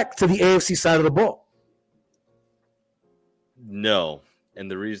moving back to the AFC side of the ball? No. And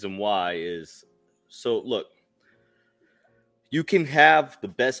the reason why is, so look, you can have the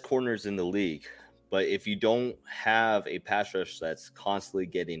best corners in the league, but if you don't have a pass rush that's constantly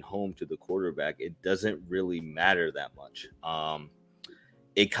getting home to the quarterback, it doesn't really matter that much.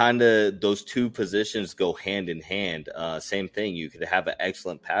 It kind of, those two positions go hand in hand. Same thing. You could have an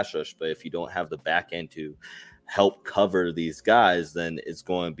excellent pass rush, but if you don't have the back end to help cover these guys, then it's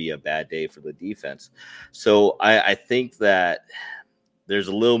going to be a bad day for the defense. So I think that there's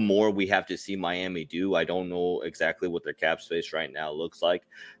a little more we have to see Miami do. I don't know exactly what their cap space right now looks like,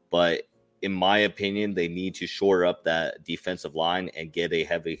 but in my opinion, they need to shore up that defensive line and get a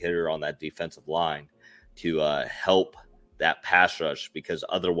heavy hitter on that defensive line to help that pass rush, because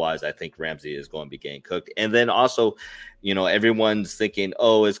otherwise I think Ramsey is going to be getting cooked. And then also, you know, everyone's thinking,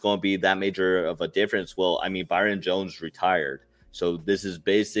 oh, it's going to be that major of a difference. Well, I mean, Byron Jones retired. So this is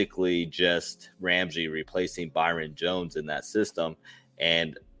basically just Ramsey replacing Byron Jones in that system.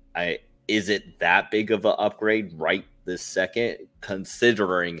 And is it that big of an upgrade right this second,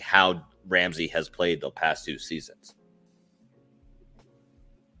 considering how Ramsey has played the past two seasons?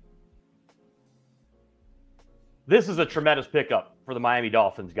 This is a tremendous pickup for the Miami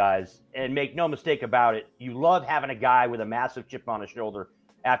Dolphins, guys. And make no mistake about it, you love having a guy with a massive chip on his shoulder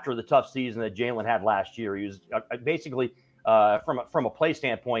after the tough season that Jalen had last year. He was basically, from a play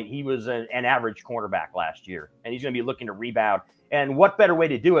standpoint, he was an average cornerback last year, and he's going to be looking to rebound. And what better way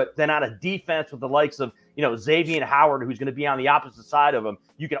to do it than on a defense with the likes of, you know, Xavier Howard, who's going to be on the opposite side of him.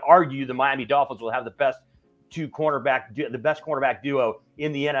 You can argue the Miami Dolphins will have the best cornerback duo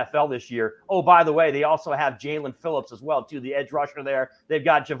in the NFL this year. Oh, by the way, they also have Jalen Phillips as well, too, the edge rusher there. They've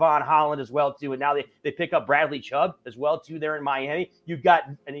got Javon Holland as well, too, and now they pick up Bradley Chubb as well, too, there in Miami. You've got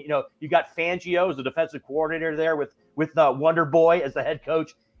Fangio as the defensive coordinator there with Wonder Boy as the head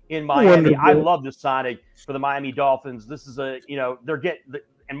coach in Miami. I love this signing for the Miami Dolphins. This is they're getting,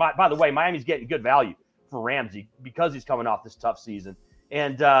 and by the way, Miami's getting good value for Ramsey because he's coming off this tough season.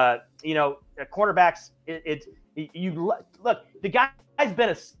 And, cornerbacks, look, the guy's been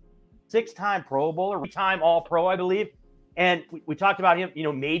a 6-time Pro Bowler, 3-time All-Pro, I believe. And we talked about him,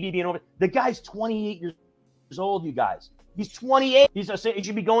 maybe being over. The guy's 28 years old, you guys. He's 28. He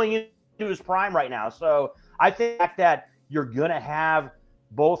should be going into his prime right now. So I think that you're going to have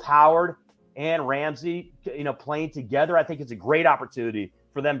both Howard and Ramsey, playing together. I think it's a great opportunity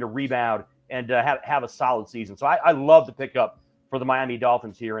for them to rebound and have a solid season. So I love the pickup for the Miami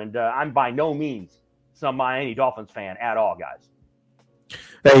Dolphins here. And I'm by no means some Miami Dolphins fan at all, guys.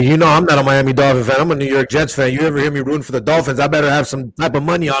 Hey, I'm not a Miami Dolphins fan. I'm a New York Jets fan. You ever hear me rooting for the Dolphins, I better have some type of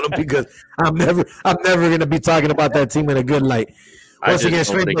money on them because I'm never going to be talking about that team in a good light. I just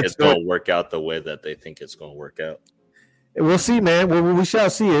don't think it's going to work out the way that they think it's going to work out. We'll see, man. We shall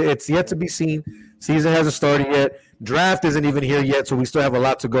see. It's yet to be seen. Season hasn't started yet. Draft isn't even here yet, so we still have a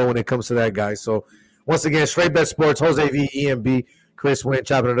lot to go when it comes to that, guys. So, once again, Straight Bet Sports, Jose V, EMB, Chris Winn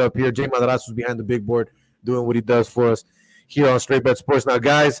chopping it up here. Jay Madrazo's behind the big board doing what he does for us here on Straight Bet Sports. Now,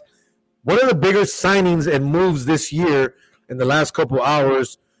 guys, one of the bigger signings and moves this year in the last couple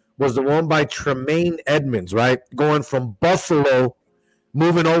hours was the one by Tremaine Edmonds, right? Going from Buffalo,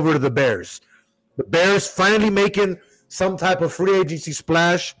 moving over to the Bears. The Bears finally making some type of free agency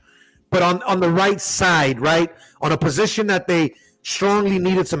splash. but on the right side, right? On a position that they strongly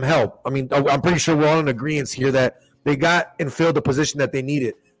needed some help. I mean, I'm pretty sure we're all in agreement here that they got and filled the position that they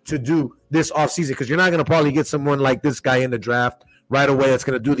needed to do this offseason, because you're not going to probably get someone like this guy in the draft right away that's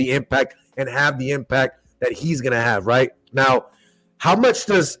going to do the impact and have the impact that he's going to have, right? Now, how much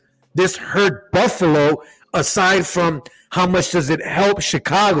does this hurt Buffalo aside from how much does it help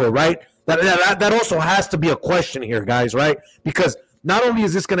Chicago, right? That also has to be a question here, guys, right? Because not only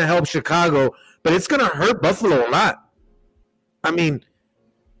is this going to help Chicago, but it's going to hurt Buffalo a lot. I mean,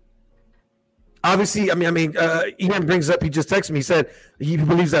 obviously, Ian brings up, he just texted me, he said he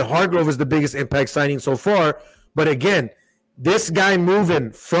believes that Hargrove is the biggest impact signing so far. But again, this guy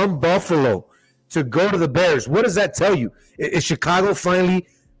moving from Buffalo to go to the Bears, what does that tell you? Is Chicago finally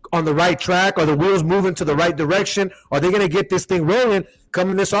on the right track? Are the wheels moving to the right direction? Are they going to get this thing rolling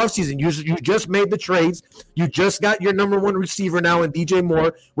coming this offseason? You just made the trades. You just got your number one receiver now in DJ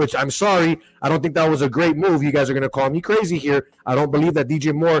Moore, which I'm sorry, I don't think that was a great move. You guys are going to call me crazy here. I don't believe that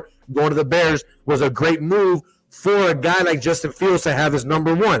DJ Moore going to the Bears was a great move for a guy like Justin Fields to have his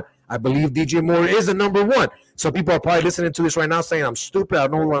number one. I believe DJ Moore is a number one. So people are probably listening to this right now saying I'm stupid, I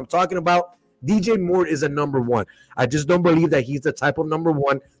don't know what I'm talking about. DJ Moore is a number one. I just don't believe that he's the type of number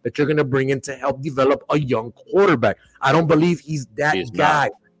one that you're going to bring in to help develop a young quarterback. I don't believe he's that guy.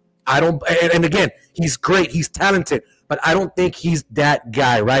 Not. I don't. And again, he's great. He's talented, but I don't think he's that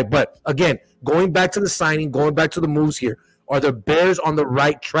guy, right? But again, going back to the signing, going back to the moves here, are the Bears on the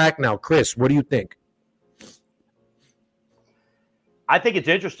right track now? Chris, what do you think? I think it's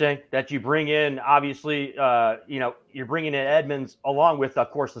interesting that you bring in, obviously, you're bringing in Edmonds along with,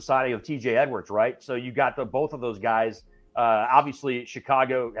 of course, the signing of TJ Edwards, right? So you got both of those guys. Obviously,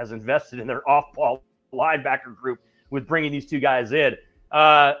 Chicago has invested in their off-ball linebacker group with bringing these two guys in.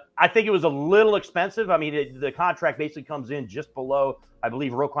 I think it was a little expensive. I mean, the contract basically comes in just below, I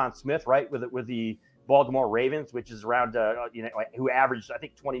believe, Roquan Smith, right, with the Baltimore Ravens, which is around, who averaged, I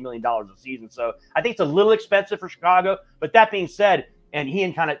think, $20 million a season. So I think it's a little expensive for Chicago. But that being said, and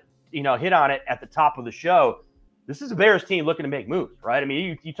Ian kind of, hit on it at the top of the show, this is a Bears team looking to make moves, right? I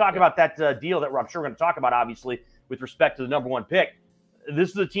mean, you talk about that deal that I'm sure we're going to talk about, obviously, with respect to the number one pick. This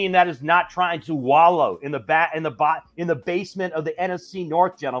is a team that is not trying to wallow in the basement of the NFC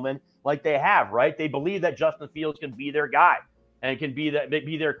North, gentlemen, like they have, right? They believe that Justin Fields can be their guy and can be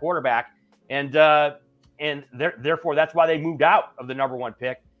their quarterback, and therefore that's why they moved out of the number one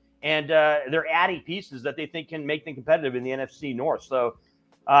pick. And they're adding pieces that they think can make them competitive in the NFC North. So,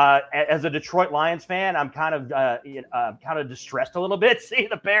 as a Detroit Lions fan, I'm kind of distressed a little bit seeing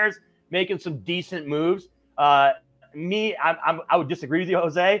the Bears making some decent moves. I would disagree with you,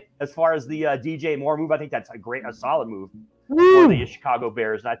 Jose, as far as the DJ Moore move. I think that's a solid move for the Chicago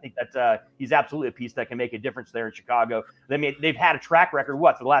Bears, and I think that he's absolutely a piece that can make a difference there in Chicago. They've had a track record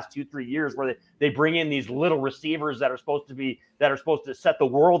for the last 2-3 years where they bring in these little receivers that are supposed to set the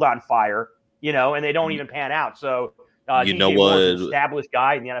world on fire, and they don't even pan out. So DJ Moore's an established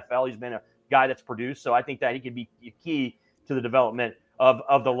guy in the NFL. He's been a guy that's produced, so I think that he could be key to the development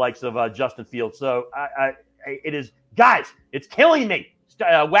of the likes of Justin Fields. So it is, guys, it's killing me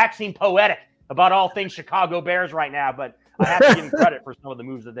waxing poetic about all things Chicago Bears right now, but I have to give them credit for some of the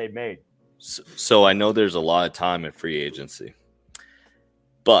moves that they've made. So I know there's a lot of time in free agency,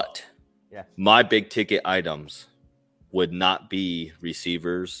 but my big ticket items would not be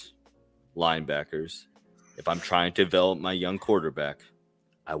receivers, linebackers. If I'm trying to develop my young quarterback,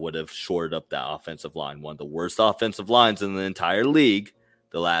 I would have shored up that offensive line. One of the worst offensive lines in the entire league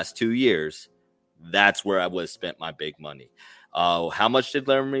the last 2 years. That's where I would have spent my big money. How much did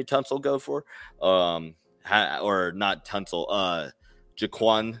Laramie Tunsil go for? Or not Tunsil,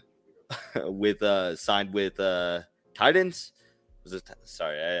 Jaquan signed with Titans.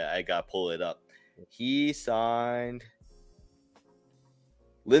 Sorry, I got to pull it up. He signed.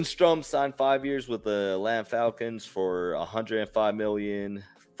 Lindstrom signed 5 years with the Atlanta Falcons for $105 million,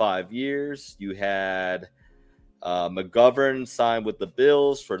 5 years. You had McGovern signed with the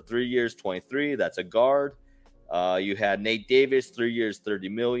Bills for 3 years, 23. That's a guard. You had Nate Davis, 3 years, $30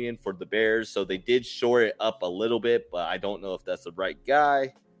 million for the Bears. So they did shore it up a little bit, but I don't know if that's the right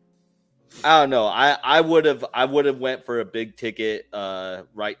guy. I don't know. I would have went for a big ticket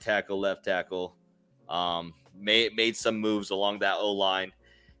right tackle, left tackle. Made some moves along that O-line,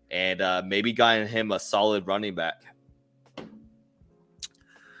 and maybe gotten him a solid running back.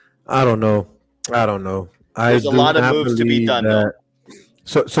 I don't know. There's a lot of moves to be done, though.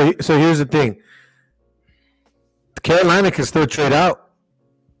 So here's the thing. Carolina can still trade out.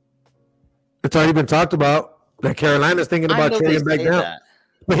 It's already been talked about that Carolina's thinking about trading back down.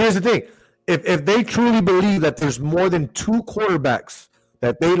 But here's the thing. If they truly believe that there's more than two quarterbacks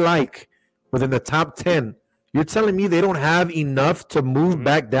that they like within the top 10, you're telling me they don't have enough to move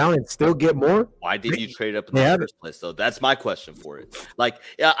back down and still get more? Why did you trade up in the first place, though? That's my question for it. Like,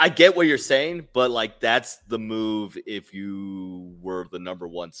 yeah, I get what you're saying, but like that's the move if you were the number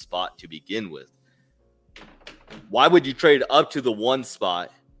one spot to begin with. Why would you trade up to the one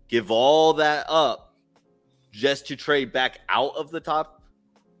spot, give all that up, just to trade back out of the top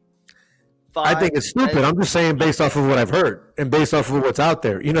 5? I think it's stupid. I'm just saying based off of what I've heard and based off of what's out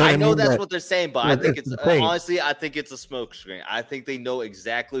there. You know, I know mean? that's what they're saying, but I think it's honestly, I think it's a smokescreen. I think they know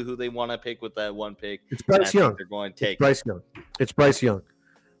exactly who they want to pick with that one pick. It's Bryce Young. They're going to take Bryce Young. It's Bryce Young.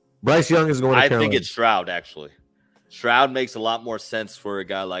 Bryce Young is going to Carolina. I think it's Stroud, actually. Stroud makes a lot more sense for a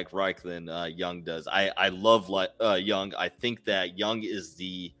guy like Reich than Young does. I love Young. I think that Young is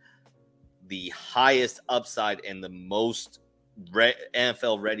the highest upside and the most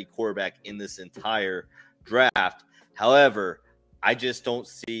NFL-ready quarterback in this entire draft. However, I just don't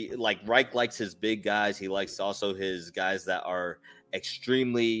see – like Reich likes his big guys. He likes also his guys that are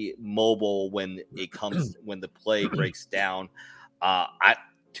extremely mobile when the play breaks down.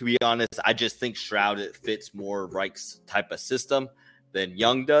 To be honest, I just think Stroud fits more Reich's type of system than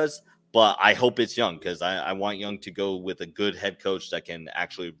Young does. But I hope it's Young because I want Young to go with a good head coach that can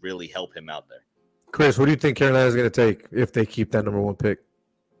actually really help him out there. Chris, what do you think Carolina's going to take if they keep that number one pick?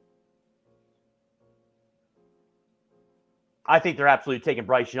 I think they're absolutely taking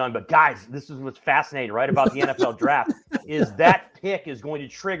Bryce Young. But, guys, this is what's fascinating, right, about the NFL draft is that pick is going to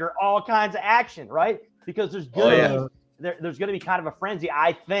trigger all kinds of action, right? Because there's going to be kind of a frenzy.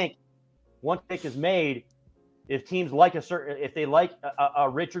 I think once pick is made, if teams like if they like a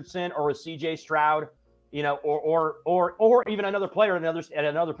Richardson or a C.J. Stroud, you know, or even another player at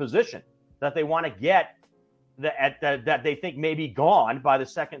another position that they want to get that they think may be gone by the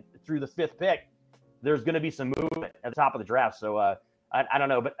second through the fifth pick, there's going to be some movement at the top of the draft. So I don't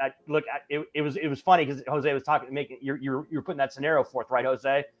know, but it was funny because Jose was you're putting that scenario forth, right,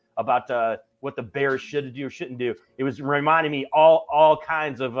 Jose, about what the Bears should do or shouldn't do. It was reminding me all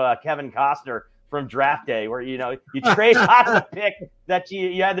kinds of Kevin Costner from draft day, where you trade out the pick that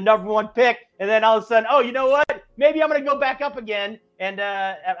you had the number one pick, and then all of a sudden, oh, you know what? Maybe I'm going to go back up again, and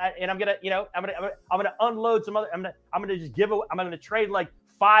I'm gonna I'm gonna unload some other. I'm gonna trade like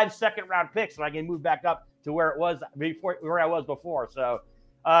 5 second-round picks, and I can move back up to where I was before. So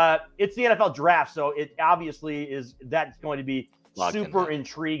it's the NFL draft, so it obviously that's going to be super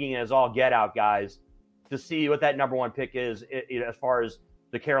intriguing as all get out, guys, to see what that number one pick is as far as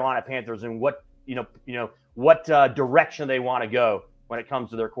the Carolina Panthers and what direction they want to go when it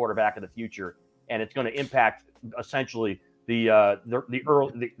comes to their quarterback of the future, and it's going to impact essentially the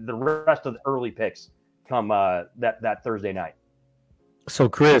rest of the early picks come that Thursday night. So,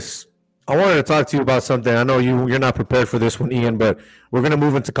 Chris, I wanted to talk to you about something. I know you're not prepared for this one, Ian, but we're going to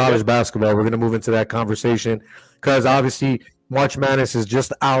move into college basketball. We're going to move into that conversation because obviously March Madness is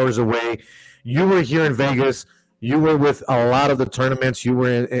just hours away. You were here in Vegas. You were with a lot of the tournaments. You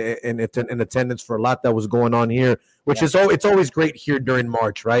were in attendance for a lot that was going on here, which is it's always great here during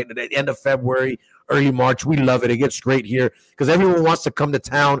March, right? At the end of February, early March, we love it. It gets great here because everyone wants to come to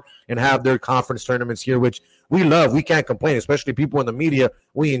town and have their conference tournaments here, which we love. We can't complain, especially people in the media.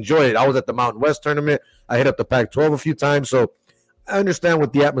 We enjoy it. I was at the Mountain West tournament. I hit up the Pac-12 a few times, so I understand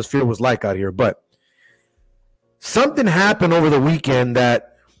what the atmosphere was like out here. But something happened over the weekend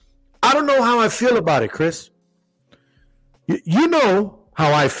that I don't know how I feel about it, Chris. You know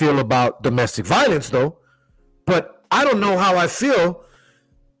how I feel about domestic violence, though, but I don't know how I feel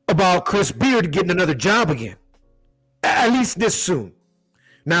about Chris Beard getting another job again, at least this soon.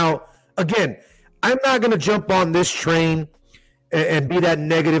 Now, again, I'm not going to jump on this train and be that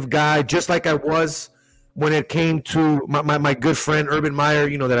negative guy, just like I was when it came to my good friend Urban Meyer,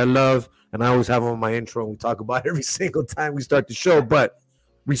 that I love, and I always have him on my intro, and we talk about it every single time we start the show. But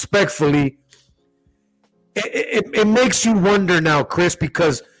respectfully, it makes you wonder now, Chris,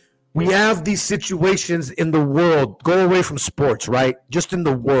 because we have these situations in the world, go away from sports, right? Just in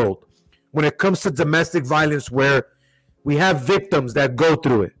the world, when it comes to domestic violence, where we have victims that go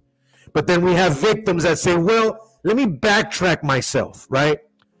through it. But then we have victims that say, well, let me backtrack myself, right?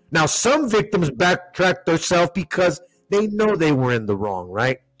 Now, some victims backtrack themselves because they know they were in the wrong,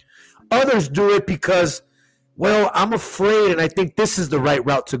 right? Others do it because, well, I'm afraid and I think this is the right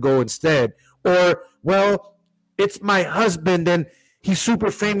route to go instead. Or, well, it's my husband and he's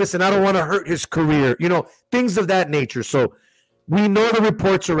super famous and I don't want to hurt his career. Things of that nature. So we know the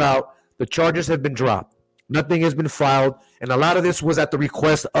reports are out. The charges have been dropped. Nothing has been filed. And a lot of this was at the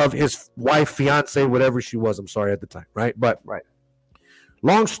request of his wife, fiance, whatever she was. I'm sorry at the time, right? But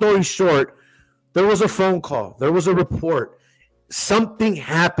long story short, there was a phone call. There was a report. something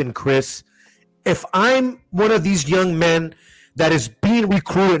happen, Chris, if I'm one of these young men that is being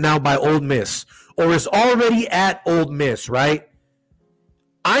recruited now by Ole Miss or is already at Ole Miss, right?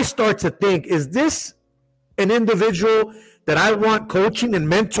 I start to think, is this an individual that I want coaching and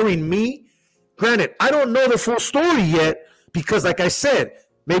mentoring me? Granted, I don't know the full story yet because, like I said,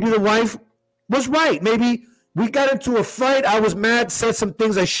 maybe the wife was right. Maybe we got into a fight. I was mad, said some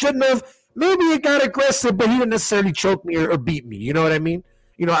things I shouldn't have. Maybe it got aggressive, but he didn't necessarily choke me or beat me. You know what I mean?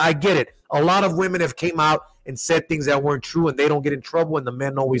 You know, I get it. A lot of women have came out and said things that weren't true, and they don't get in trouble, and the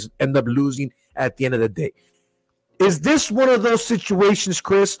men always end up losing at the end of the day. Is this one of those situations,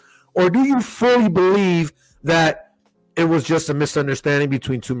 Chris, or do you fully believe that it was just a misunderstanding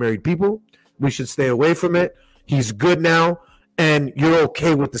between two married people? We should stay away from it. He's good now, and you're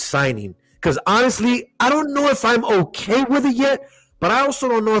okay with the signing. Because honestly, I don't know if I'm okay with it yet, but I also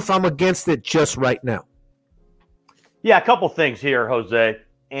don't know if I'm against it just right now. Yeah, a couple things here, Jose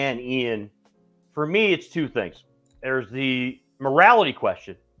and Ian. For me, it's two things. There's the morality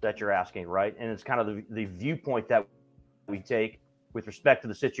question that you're asking, right? And it's kind of the viewpoint that we take with respect to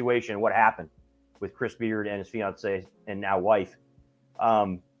the situation, what happened with Chris Beard and his fiancee and now wife.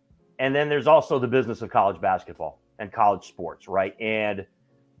 And then there's also the business of college basketball and college sports, right? And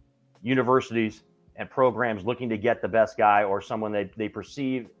universities and programs looking to get the best guy or someone they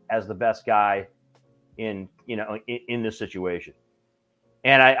perceive as the best guy in this situation.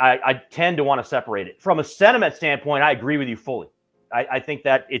 And I tend to want to separate it. From a sentiment standpoint, I agree with you fully. I think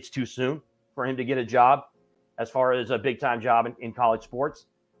that it's too soon for him to get a job as far as a big-time job in college sports.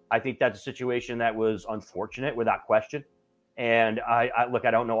 I think that's a situation that was unfortunate without question. And I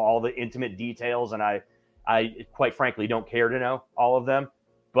don't know all the intimate details, and I quite frankly don't care to know all of them.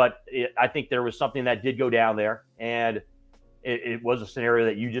 But I think there was something that did go down there, and it was a scenario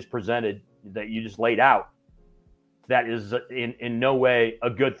that you just presented, that you just laid out, that is in no way a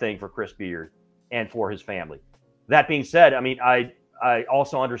good thing for Chris Beard and for his family. That being said, I mean, I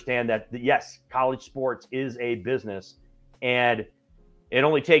also understand that, yes, college sports is a business, and it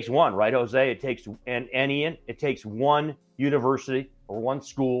only takes one, right, Jose? It takes, and Ian, it takes one university or one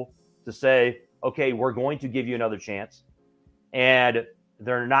school to say, okay, we're going to give you another chance. And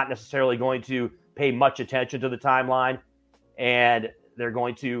they're not necessarily going to pay much attention to the timeline, and they're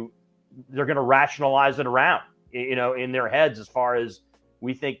going to rationalize it around, in their heads as far as,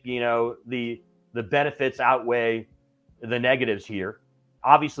 we think, the benefits outweigh the negatives here.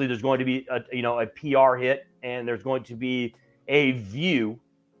 Obviously, there's going to be a PR hit, and there's going to be a view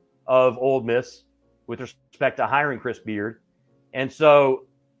of Ole Miss with respect to hiring Chris Beard, and so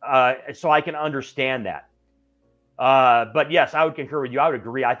I can understand that. But yes, I would concur with you. I would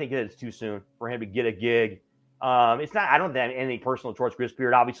agree. I think that it's too soon for him to get a gig. It's not. I don't have anything personal towards Chris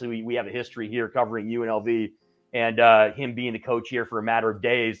Beard. Obviously, we have a history here covering UNLV and him being the coach here for a matter of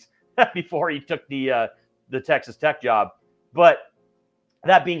days before he took the Texas Tech job. But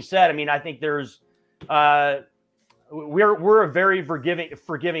that being said, I mean, I think there's we're a very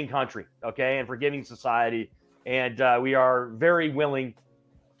forgiving country, okay, and forgiving society, and we are very willing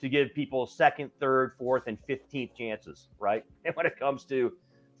to give people second, third, fourth, and 15th chances, right? And when it comes to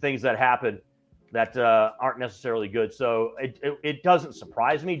things that happen that aren't necessarily good. So it doesn't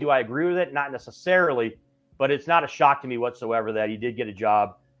surprise me. Do I agree with it? Not necessarily, but it's not a shock to me whatsoever that he did get a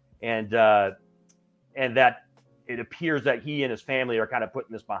job, and that it appears that he and his family are kind of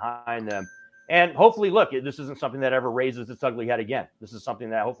putting this behind them. And hopefully, look, this isn't something that ever raises its ugly head again. This is something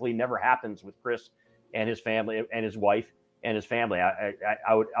that hopefully never happens with Chris and his family and his wife and his family.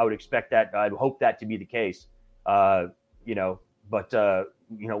 I would expect that. I'd hope that to be the case. But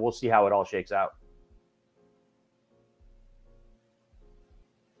we'll see how it all shakes out.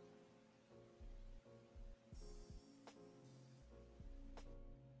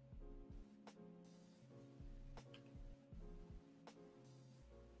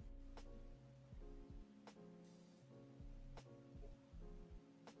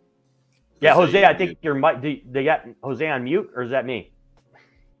 Yeah, Jose, I think your mic. They got Jose on mute, or is that me?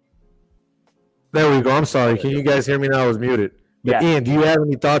 There we go. I'm sorry. Can you guys hear me now? I was muted. But yeah. Ian, do you have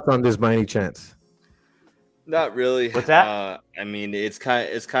any thoughts on this by any chance? Not really. What's that? I mean, it's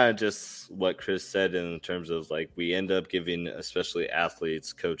kind of just what Chris said in terms of, like, we end up giving, especially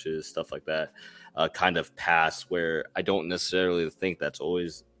athletes, coaches, stuff like that, kind of pass, where I don't necessarily think that's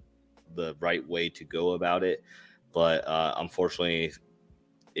always the right way to go about it. But unfortunately,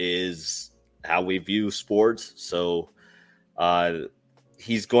 is how we view sports. So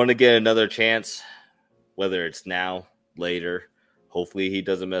he's going to get another chance, whether it's now, later. Hopefully he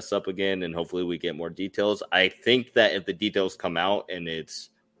doesn't mess up again, and hopefully we get more details. I think that if the details come out and it's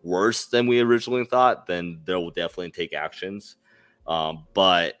worse than we originally thought, then they'll definitely take actions.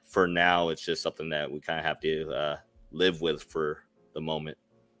 But for now, it's just something that we kind of have to live with for the moment.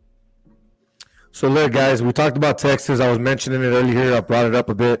 So look, guys, we talked about Texas. I was mentioning it earlier. I brought it up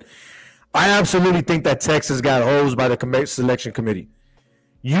a bit. I absolutely think that Texas got hosed by the selection committee.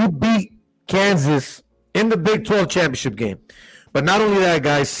 You beat Kansas in the Big 12 championship game. But not only that,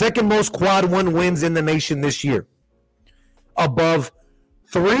 guys, second most quad one wins in the nation this year. Above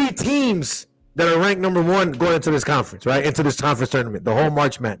 3 teams that are ranked number 1 going into this conference, right? Into this conference tournament, the whole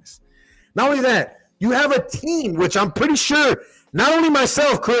March Madness. Not only that, you have a team, which I'm pretty sure, not only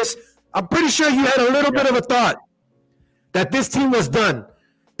myself, Chris, I'm pretty sure you had a little bit of a thought that this team was done.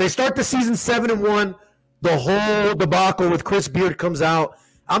 They start the season 7-1. The whole debacle with Chris Beard comes out.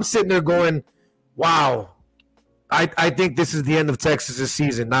 I'm sitting there going, wow, I think this is the end of Texas'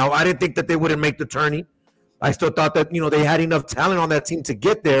 season. Now, I didn't think that they wouldn't make the tourney. I still thought that, they had enough talent on that team to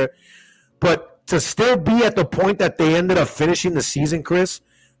get there. But to still be at the point that they ended up finishing the season, Chris,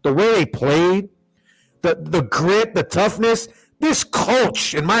 the way they played, the grit, the toughness, this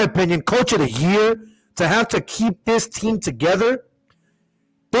coach, in my opinion, coach of the year, to have to keep this team together,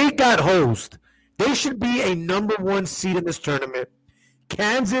 they got hosed. They should be a number 1 seed in this tournament.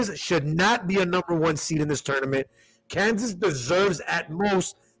 Kansas should not be a number 1 seed in this tournament. Kansas deserves at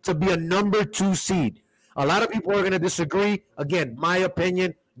most to be a number 2 seed. A lot of people are going to disagree. Again, my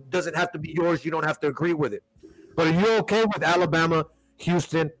opinion doesn't have to be yours. You don't have to agree with it. But are you okay with Alabama,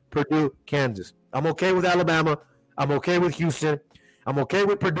 Houston, Purdue, Kansas? I'm okay with Alabama. I'm okay with Houston. I'm okay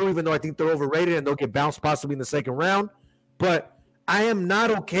with Purdue, even though I think they're overrated and they'll get bounced possibly in the second round. But I am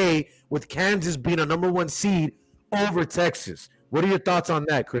not okay with Kansas being a number 1 seed over Texas. What are your thoughts on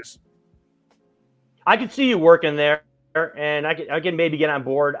that, Chris? I could see you working there, and I can maybe get on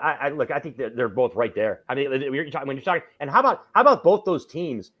board. I think that they're both right there. I mean, when you're talking, and how about both those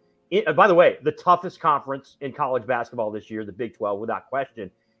teams? By the way, the toughest conference in college basketball this year, the Big 12, without question.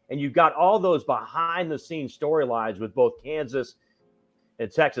 And you've got all those behind-the-scenes storylines with both Kansas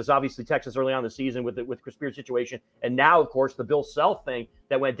and Texas. Obviously, Texas early on in the season with Chris Beard's situation. And now, of course, the Bill Self thing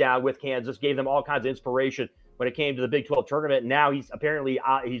that went down with Kansas gave them all kinds of inspiration when it came to the Big 12 tournament. Now he's apparently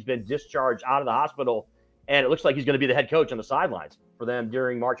he's been discharged out of the hospital, and it looks like he's going to be the head coach on the sidelines for them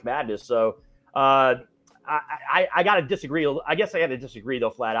during March Madness. So I got to disagree. I guess I got to disagree,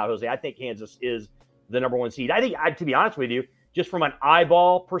 though, flat out, Jose. I think Kansas is the number 1 seed. I think, to be honest with you, just from an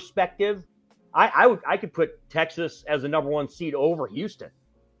eyeball perspective, I could put Texas as the number 1 seed over Houston,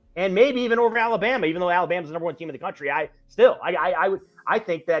 and maybe even over Alabama. Even though Alabama's the number 1 team in the country, I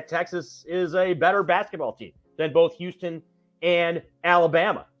think that Texas is a better basketball team than both Houston and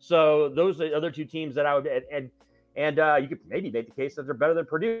Alabama. So those are the other 2 teams that I would and you could maybe make the case that they're better than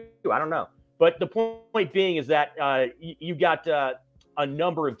Purdue. I don't know, but the point being is that you got a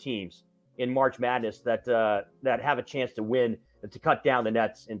number of teams in March Madness that have a chance to win and to cut down the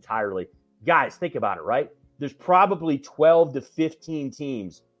nets entirely. Guys, think about it, right? There's probably 12 to 15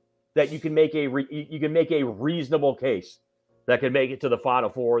 teams that you can make a reasonable case that could make it to the Final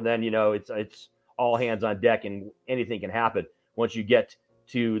Four. Then it's all hands on deck and anything can happen once you get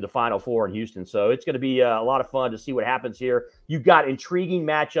to the Final Four in Houston. So it's going to be a lot of fun to see what happens here. You've got intriguing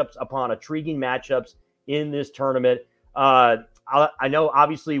matchups upon intriguing matchups in this tournament. I know,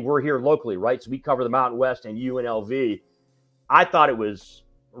 obviously, we're here locally, right? So we cover the Mountain West and UNLV. I thought it was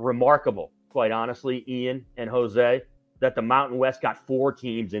remarkable, quite honestly, Ian and Jose, that the Mountain West got 4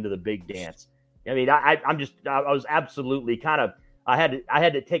 teams into the big dance. I mean, I was absolutely I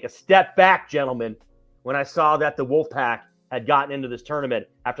had to take a step back, gentlemen, when I saw that the Wolfpack had gotten into this tournament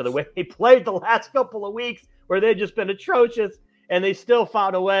after the way they played the last couple of weeks, where they'd just been atrocious, and they still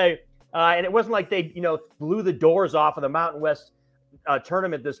found a way. And it wasn't like they, blew the doors off of the Mountain West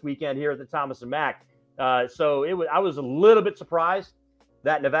tournament this weekend here at the Thomas and Mack. So I was a little bit surprised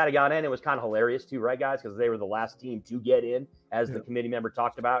that Nevada got in. It was kind of hilarious too, right, guys? Because they were the last team to get in, as the committee member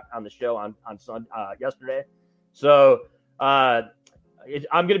talked about on the show on yesterday. So I'm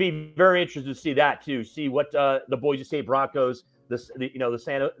going to be very interested to see that too. See what the Boise State Broncos, the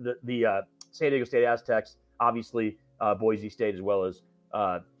San Diego State Aztecs, obviously Boise State as well as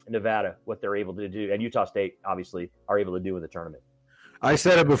Nevada, what they're able to do, and Utah State obviously are able to do in the tournament. I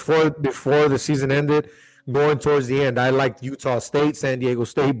said it before the season ended. Going towards the end, I liked Utah State, San Diego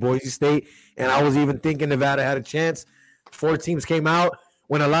State, Boise State, and I was even thinking Nevada had a chance. 4 teams came out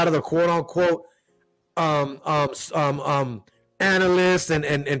when a lot of the quote-unquote analysts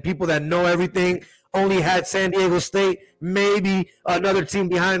and people that know everything only had San Diego State, maybe another team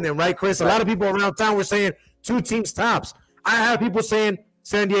behind them, right, Chris? A lot of people around town were saying 2 teams tops. I had people saying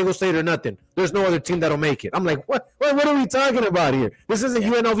San Diego State or nothing. There's no other team that'll make it. I'm like, what are we talking about here? This isn't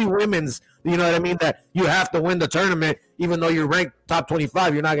UNLV women's You know what I mean? That you have to win the tournament, even though you're ranked top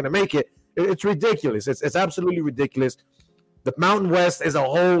 25, you're not going to make it. It's ridiculous. It's absolutely ridiculous. The Mountain West is a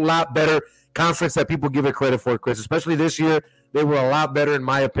whole lot better conference that people give it credit for, Chris. Especially this year, they were a lot better, in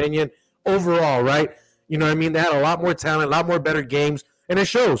my opinion, overall, right? You know what I mean? They had a lot more talent, a lot more better games, and it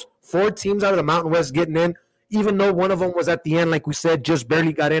shows. 4 teams out of the Mountain West getting in, even though one of them was at the end, like we said, just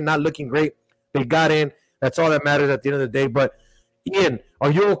barely got in, not looking great. They got in. That's all that matters at the end of the day. But, Ian,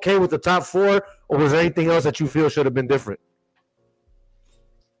 are you okay with the top 4, or was there anything else that you feel should have been different?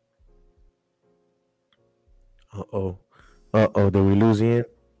 Did we lose Ian?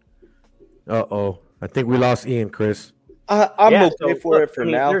 I think we lost Ian, Chris. I'm okay for it for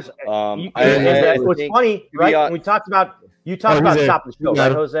now. What's funny, right? When we talked about about the top of the show,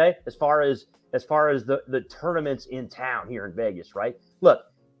 right, Jose? As far as the tournaments in town here in Vegas, right? Look,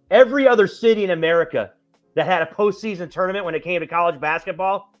 every other city in America that had a postseason tournament when it came to college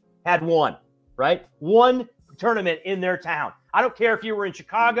basketball had one, right? One tournament in their town. I don't care if you were in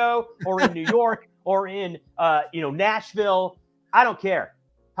Chicago or in New York or in Nashville. I don't care.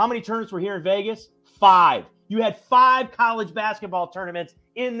 How many tournaments were here in Vegas? 5. You had 5 college basketball tournaments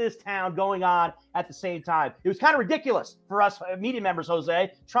in this town going on at the same time. It was kind of ridiculous for us media members,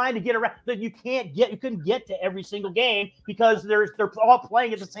 Jose, trying to get around that you couldn't get to every single game because they're all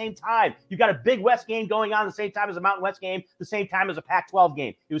playing at the same time. You got a Big West game going on at the same time as a Mountain West game, the same time as a Pac-12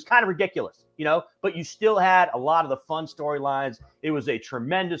 game. It was kind of ridiculous, but you still had a lot of the fun storylines. It was a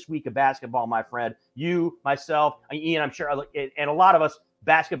tremendous week of basketball, my friend. You, myself, Ian, I'm sure, and a lot of us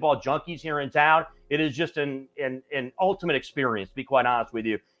basketball junkies here in town. It is just an ultimate experience, to be quite honest with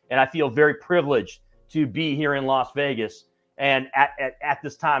you. And I feel very privileged to be here in Las Vegas and at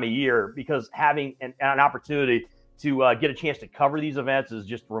this time of year, because having an opportunity to get a chance to cover these events is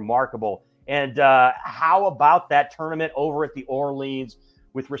just remarkable. And how about that tournament over at the Orleans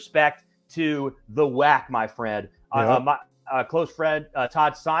with respect to the WAC, my friend? My close friend,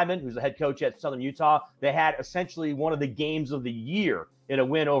 Todd Simon, who's the head coach at Southern Utah, they had essentially one of the games of the year in a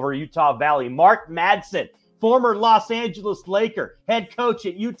win over Utah Valley. Mark Madsen, former Los Angeles Laker, head coach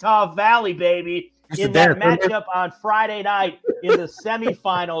at Utah Valley, baby, in that matchup on Friday night in the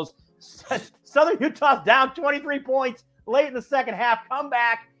semifinals. Southern Utah's down 23 points late in the second half, come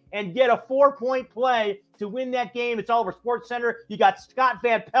back and get a 4-point play to win that game. It's all over Sports Center. You got Scott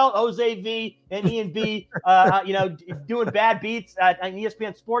Van Pelt, Jose V, and Ian B, doing bad beats on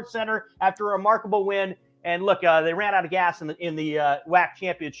ESPN Sports Center after a remarkable win. And look, they ran out of gas in the WAC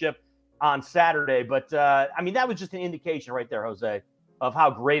championship on Saturday. But, that was just an indication right there, Jose, of how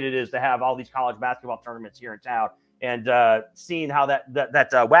great it is to have all these college basketball tournaments here in town. And seeing how that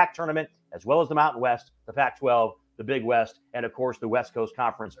WAC tournament, as well as the Mountain West, the Pac-12, the Big West, and, of course, the West Coast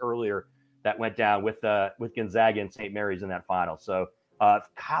Conference earlier that went down with Gonzaga and St. Mary's in that final. So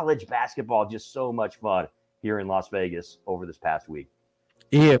college basketball, just so much fun here in Las Vegas over this past week.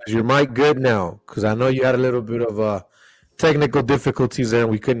 Ian, is your mic good now? Because I know you had a little bit of technical difficulties there and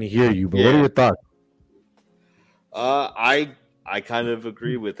we couldn't hear you. But What are your thoughts? I kind of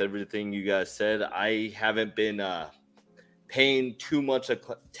agree with everything you guys said. I haven't been paying too much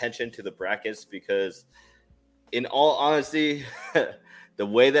attention to the brackets because, in all honesty, the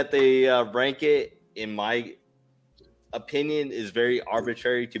way that they rank it, in my opinion, is very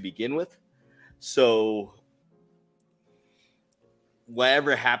arbitrary to begin with. So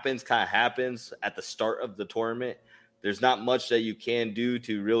whatever happens kind of happens at the start of the tournament. There's not much that you can do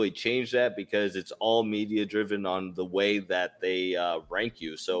to really change that because it's all media driven on the way that they rank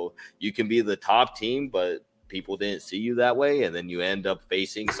you. So you can be the top team, but people didn't see you that way. And then you end up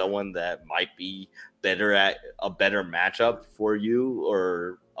facing someone that might be better at a better matchup for you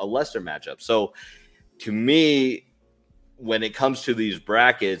or a lesser matchup. So to me, when it comes to these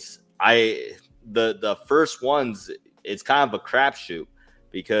brackets, the first ones, it's kind of a crapshoot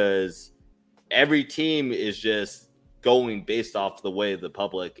because every team is just going based off the way the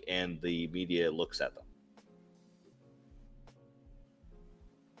public and the media looks at them.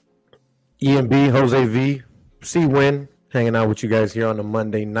 Ian B, Jose V, C Winn, hanging out with you guys here on a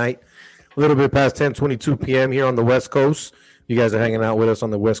Monday night. A little bit past 10:22 p.m. here on the West Coast. You guys are hanging out with us on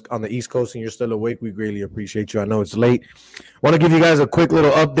the East Coast, and you're still awake. We greatly appreciate you. I know it's late. I want to give you guys a quick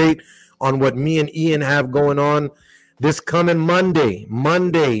little update on what me and Ian have going on this coming Monday,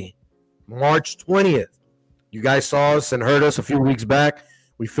 March 20th. You guys saw us and heard us a few weeks back.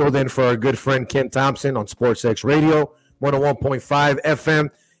 We filled in for our good friend Ken Thompson on SportsX Radio, 101.5 FM,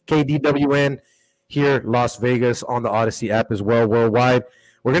 KDWN, here Las Vegas, on the Odyssey app as well, worldwide.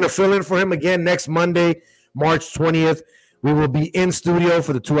 We're going to fill in for him again next Monday, March 20th. We will be in studio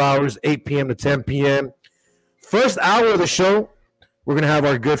for the 2 hours, 8 p.m. to 10 p.m. First hour of the show, we're going to have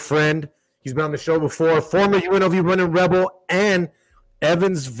our good friend He's been on the show before. Former UNLV running Rebel and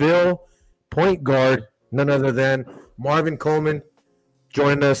Evansville point guard, none other than Marvin Coleman,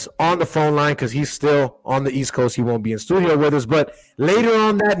 joining us on the phone line because he's still on the East Coast. He won't be in studio with us. But later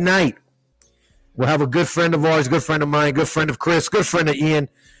on that night, we'll have a good friend of ours, good friend of mine, good friend of Chris, good friend of Ian,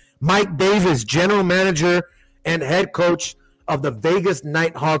 Mike Davis, general manager and head coach of the Vegas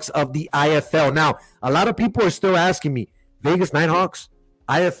Nighthawks of the IFL. Now, a lot of people are still asking me, Vegas Nighthawks,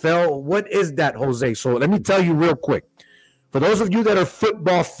 IFL, what is that, Jose? So let me tell you real quick. For those of you that are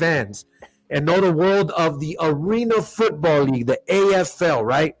football fans and know the world of the Arena Football League, the AFL,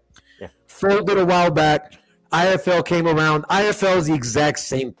 right? Yeah. Folded a while back. IFL came around. IFL is the exact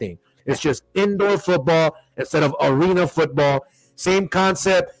same thing. It's just indoor football instead of arena football. Same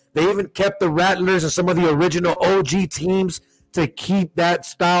concept. They even kept the Rattlers and some of the original OG teams to keep that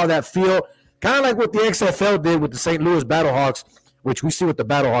style, that feel. Kind of like what the XFL did with the St. Louis Battlehawks, which we see what the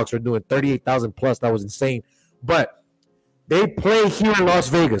Battlehawks are doing, 38,000 plus. That was insane. But they play here in Las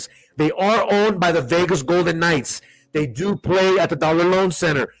Vegas. They are owned by the Vegas Golden Knights. They do play at the Dollar Loan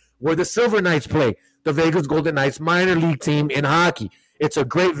Center where the Silver Knights play, the Vegas Golden Knights minor league team in hockey. It's a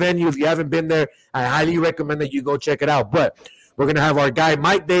great venue. If you haven't been there, I highly recommend that you go check it out. But we're going to have our guy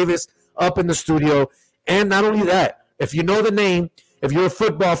Mike Davis up in the studio. And not only that, if you know the name, if you're a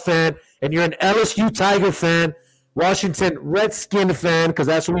football fan and you're an LSU Tiger fan, Washington Redskin fan, because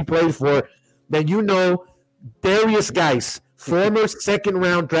that's what we played for, then you know Darius Geis, former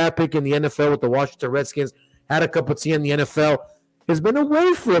second-round draft pick in the NFL with the Washington Redskins, had a cup of tea in the NFL, has been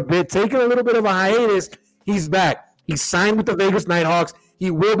away for a bit, taking a little bit of a hiatus. He's back. He signed with the Vegas Nighthawks. He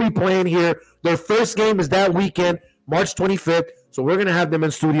will be playing here. Their first game is that weekend, March 25th. So we're going to have them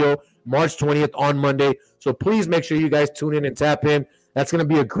in studio March 20th on Monday. So please make sure you guys tune in and tap in. That's going to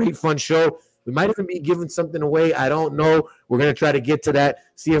be a great, fun show. We might even be giving something away. I don't know. We're going to try to get to that,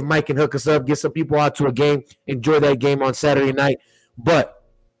 see if Mike can hook us up, get some people out to a game, enjoy that game on Saturday night. But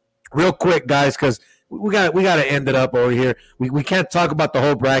real quick, guys, because we got to end it up over here. We can't talk about the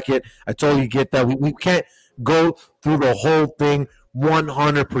whole bracket. I totally get that. We can't go through the whole thing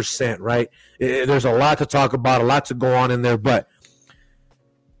 100%, right? There's a lot to talk about, a lot to go on in there. But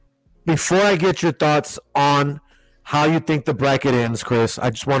before I get your thoughts on how you think the bracket ends, Chris,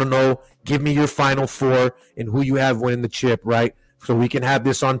 I just want to know, give me your final four and who you have winning the chip, right? So we can have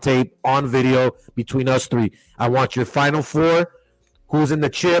this on tape, on video between us three. I want your final four, who's in the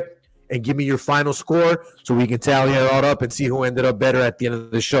chip, and give me your final score so we can tally it all up and see who ended up better at the end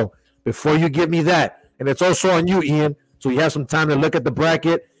of the show. Before you give me that, and it's also on you, Ian, so you have some time to look at the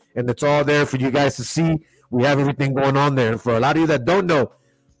bracket, and it's all there for you guys to see. We have everything going on there. And for a lot of you that don't know,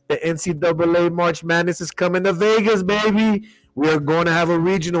 the NCAA March Madness is coming to Vegas, baby. We are going to have a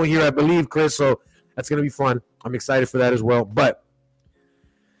regional here, I believe, Chris, so that's going to be fun. I'm excited for that as well. But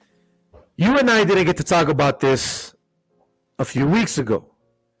you and I didn't get to talk about this a few weeks ago.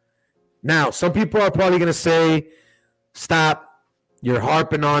 Now, some people are probably going to say, stop, you're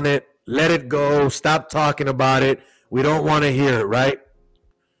harping on it. Let it go. Stop talking about it. We don't want to hear it, right?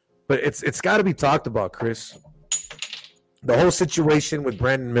 But it's got to be talked about, Chris. The whole situation with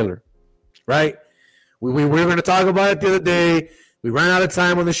Brandon Miller, right? We were going to talk about it the other day. We ran out of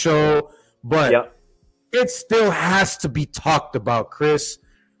time on the show, but it still has to be talked about, Chris.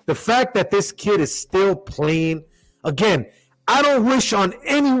 The fact that this kid is still playing, again, I don't wish on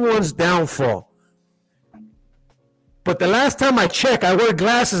anyone's downfall. But the last time I checked, I wear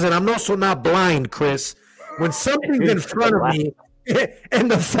glasses, and I'm also not blind, Chris. When something's in front of me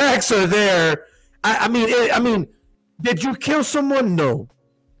and the facts are there, I mean, did you kill someone? No.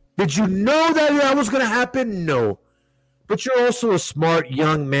 Did you know that was going to happen? No. But you're also a smart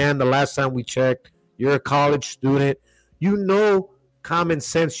young man. The last time we checked, you're a college student. You know common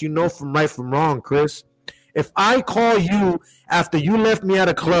sense. You know from right from wrong, Chris. If I call you after you left me at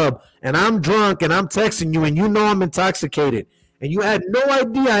a club and I'm drunk and I'm texting you and you know I'm intoxicated and you had no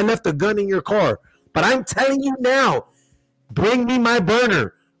idea I left a gun in your car, but I'm telling you now, bring me my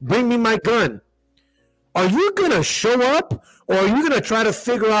burner, bring me my gun. Are you going to show up or are you going to try to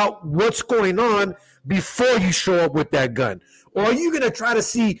figure out what's going on before you show up with that gun? Or are you going to try to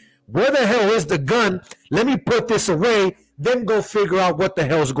see where the hell is the gun? Let me put this away, then go figure out what the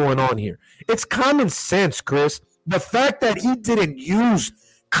hell's going on here. It's common sense, Chris. The fact that he didn't use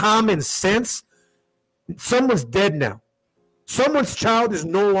common sense, someone's dead now. Someone's child is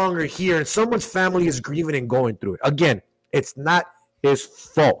no longer here, and someone's family is grieving and going through it. Again, it's not his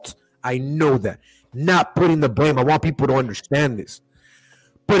fault. I know that. Not putting the blame. I want people to understand this.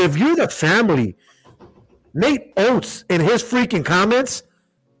 But if you're the family, Nate Oates in his freaking comments,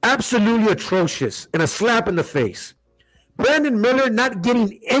 absolutely atrocious and a slap in the face. Brandon Miller not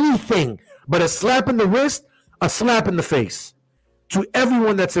getting anything But a slap in the wrist, a slap in the face to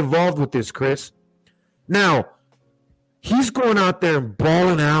everyone that's involved with this, Chris. Now, he's going out there and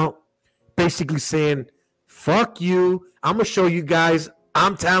balling out, basically saying, fuck you. I'm going to show you guys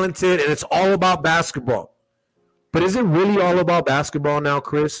I'm talented and it's all about basketball. But is it really all about basketball now,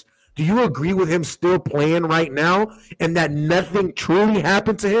 Chris? Do you agree with him still playing right now and that nothing truly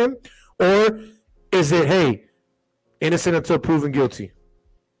happened to him? Or is it, hey, innocent until proven guilty?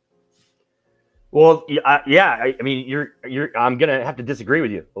 Well, I mean, I'm gonna have to disagree with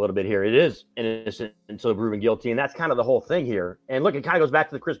you a little bit here. It is innocent until proven guilty, and that's kind of the whole thing here. And look, it kind of goes back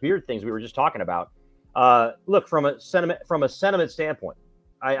to the Chris Beard things we were just talking about. Look, from a sentiment standpoint,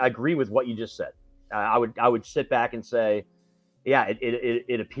 I agree with what you just said. I would sit back and say, yeah,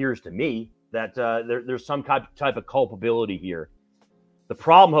 it appears to me that there's some type of culpability here. The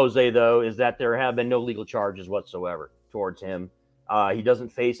problem, Jose, though, is that there have been no legal charges whatsoever towards him. He doesn't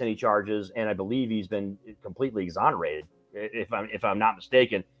face any charges, and I believe he's been completely exonerated, if I'm not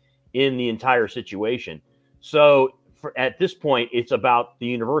mistaken, in the entire situation. So at this point, it's about the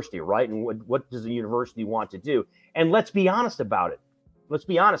university, right? And what does the university want to do? And let's be honest about it. Let's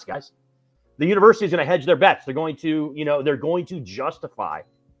be honest, guys. The university is going to hedge their bets. They're going to justify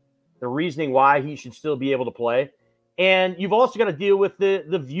the reasoning why he should still be able to play. And you've also got to deal with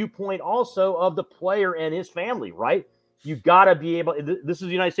the viewpoint also of the player and his family, right? You've got to be able – this is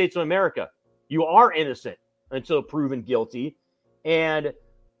the United States of America. You are innocent until proven guilty. And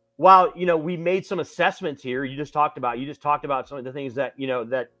while, we made some assessments here, you just talked about some of the things that,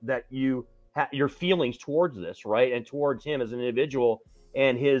 that your feelings towards this, right? And towards him as an individual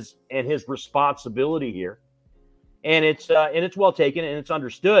and his responsibility here. And it's well taken and it's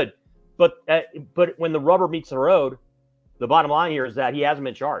understood. But when the rubber meets the road, the bottom line here is that he hasn't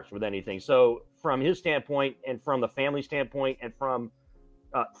been charged with anything. So from his standpoint and from the family standpoint and from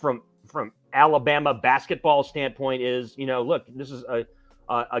Alabama basketball standpoint is, look, this is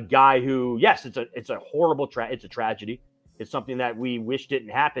a guy who, yes, it's a horrible it's a tragedy. It's something that we wish didn't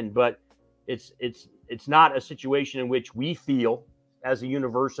happen, but it's not a situation in which we feel as a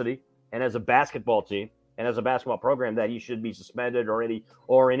university and as a basketball team and as a basketball program that he should be suspended or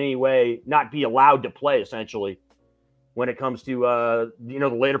in any way not be allowed to play, essentially, when it comes to the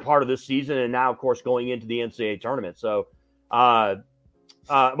later part of this season and now, of course, going into the NCAA tournament. So while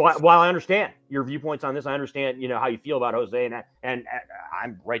I understand your viewpoints on this, I understand how you feel about Jose, and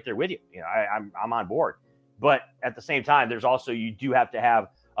I'm right there with you. I'm on board. But at the same time, there's also, you do have to have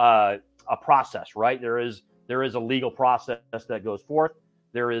a process, right? There is a legal process that goes forth.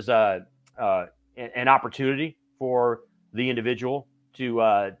 There is an opportunity for the individual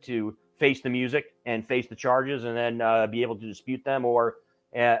to face the music and face the charges, and then be able to dispute them or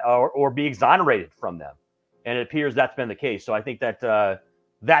be exonerated from them. And it appears that's been the case. So I think that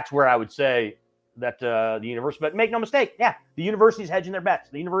that's where I would say that the university. But make no mistake, yeah, the university is hedging their bets.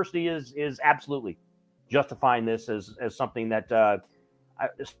 The university is absolutely justifying this as something that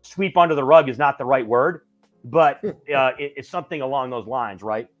sweep under the rug is not the right word, but it's something along those lines,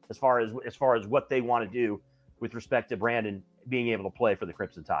 right? As far as what they want to do with respect to Brandon being able to play for the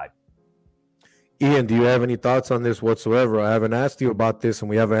Crimson Tide. Ian, do you have any thoughts on this whatsoever? I haven't asked you about this, and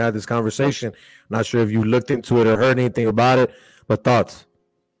we haven't had this conversation. Not sure if you looked into it or heard anything about it, but thoughts?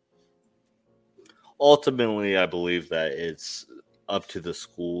 Ultimately, I believe that it's up to the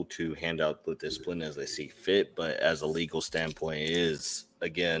school to hand out the discipline as they see fit, but as a legal standpoint, it is,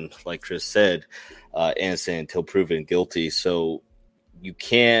 again, like Chris said, innocent until proven guilty. So you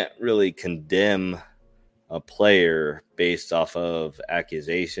can't really condemn a player based off of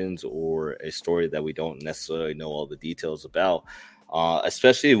accusations or a story that we don't necessarily know all the details about,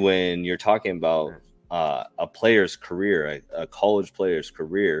 especially when you're talking about a player's career, a college player's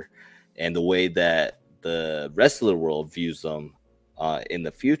career, and the way that the rest of the world views them in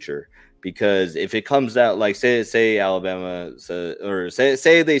the future. Because if it comes out, like say Alabama, or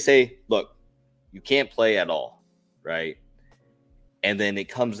say they say, look, you can't play at all, right? And then it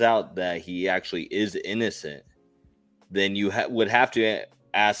comes out that he actually is innocent, then you would have to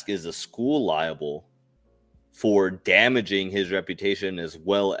ask, is the school liable for damaging his reputation as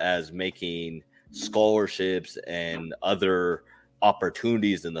well as making scholarships and other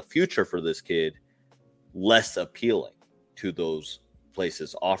opportunities in the future for this kid less appealing to those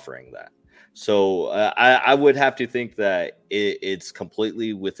places offering that? So I would have to think that it's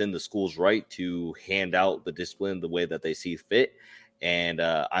completely within the school's right to hand out the discipline the way that they see fit. And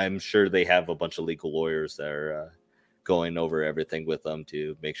I'm sure they have a bunch of legal lawyers that are going over everything with them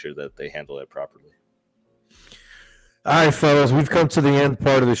to make sure that they handle it properly. All right, fellas, we've come to the end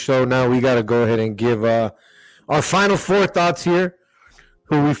part of the show. Now we got to go ahead and give our final four thoughts here.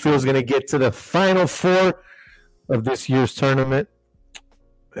 who we feel is going to get to the Final Four of this year's tournament.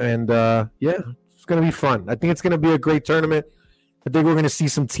 And, it's going to be fun. I think it's going to be a great tournament. I think we're going to see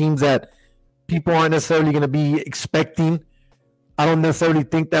some teams that people aren't necessarily going to be expecting. I don't necessarily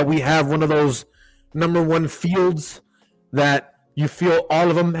think that we have one of those number one fields that you feel all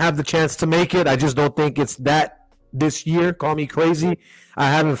of them have the chance to make it. I just don't think it's that this year. Call me crazy. I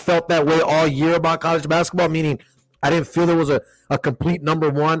haven't felt that way all year about college basketball, meaning I didn't feel there was a complete number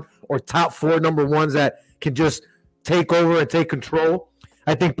one or top four number ones that can just take over and take control.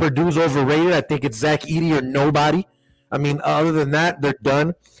 I think Purdue's overrated. I think it's Zach Edey or nobody. I mean, other than that, they're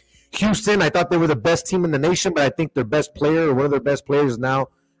done. Houston, I thought they were the best team in the nation, but I think their best player or one of their best players is now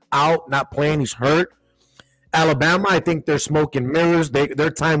out, not playing. He's hurt. Alabama, I think they're smoke and mirrors.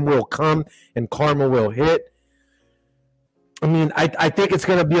 Their time will come and karma will hit. I mean, I think it's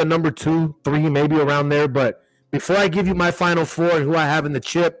going to be a number 2, 3, maybe around there. But before I give you my Final Four and who I have in the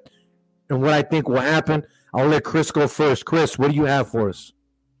chip and what I think will happen, I'll let Chris go first. Chris, what do you have for us?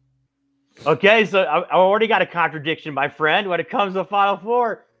 Okay, so I already got a contradiction, my friend, when it comes to the Final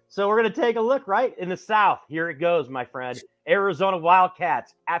Four. So we're going to take a look, right? In the South, here it goes, my friend. Arizona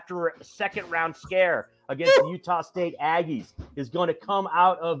Wildcats, after a second-round scare against the Utah State Aggies, is going to come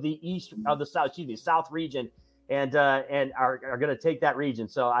out of the South region and are going to take that region.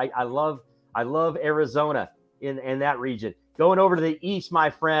 So I love Arizona in that region. Going over to the East, my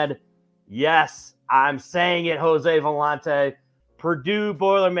friend. Yes, I'm saying it, Jose Volante. Purdue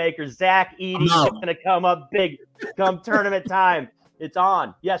Boilermakers, Zach Edey is going to come up big come tournament time. It's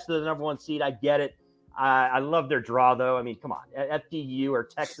on. Yes, they're the number 1 seed. I get it. I love their draw, though. I mean, come on. FDU or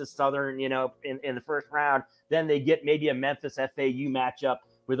Texas Southern, in the first round. Then they get maybe a Memphis FAU matchup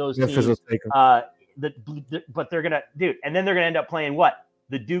with those teams. But they're going to – dude, and then they're going to end up playing what?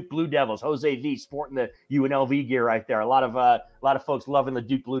 The Duke Blue Devils. Jose V sporting the UNLV gear right there. A lot of folks loving the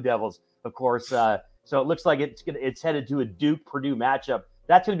Duke Blue Devils, of course. So it looks like it's headed to a Duke-Purdue matchup.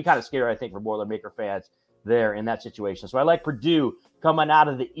 That's going to be kind of scary, I think, for Boilermaker fans there in that situation. So I like Purdue coming out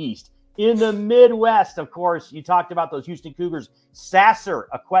of the East. In the Midwest, of course, you talked about those Houston Cougars. Sasser,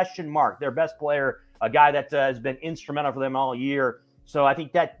 a question mark. Their best player, a guy that has been instrumental for them all year. So I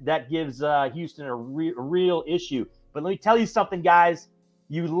think that gives Houston a real issue. But let me tell you something, guys.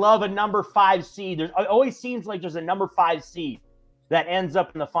 You love a number 5 seed. It always seems like there's a number 5 seed that ends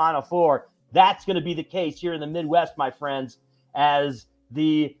up in the Final Four. That's going to be the case here in the Midwest, my friends, as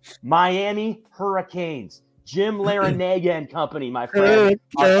the Miami Hurricanes, Jim Larinaga and company, my friend,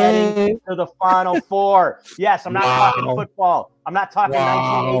 are heading to the Final Four. Yes, I'm not talking football. I'm not talking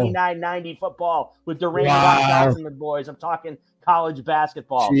 1989-90 football with Durant Johnson and the boys. I'm talking college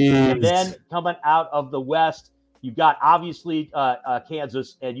basketball. Jeez. And then coming out of the West, you've got obviously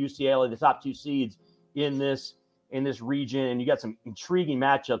Kansas and UCLA, the top 2 seeds in this region, and you got some intriguing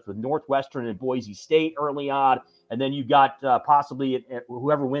matchups with Northwestern and Boise State early on, and then you got possibly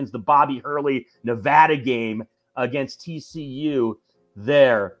whoever wins the Bobby Hurley Nevada game against TCU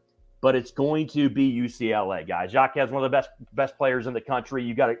there, but it's going to be UCLA, guys. Jacques has one of the best players in the country.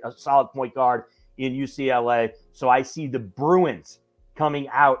 You got a solid point guard in UCLA, so I see the Bruins coming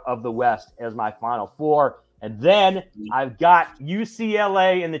out of the West as my Final Four, and then I've got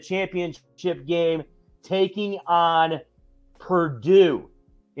UCLA in the championship game taking on Purdue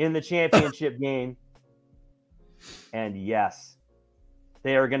in the championship game. And yes,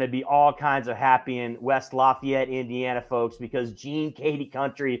 they are going to be all kinds of happy in West Lafayette, Indiana, folks, because Gene Katie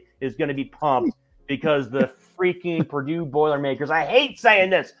Country is going to be pumped because the freaking Purdue Boilermakers, I hate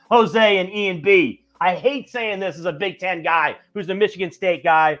saying this, Jose and Ian B. I hate saying this as a Big Ten guy who's the Michigan State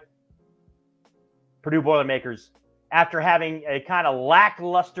guy. Purdue Boilermakers, after having a kind of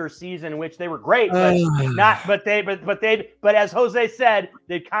lackluster season in which they were great, but as Jose said,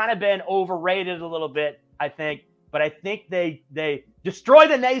 they've kind of been overrated a little bit, I think. But I think they destroy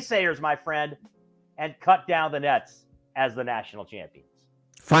the naysayers, my friend, and cut down the nets as the national champions.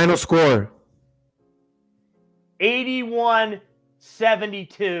 Final score.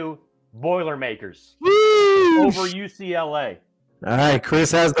 81-72 Boilermakers over UCLA. All right,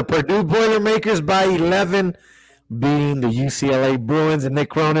 Chris has the Purdue Boilermakers by 11, beating the UCLA Bruins. And Nick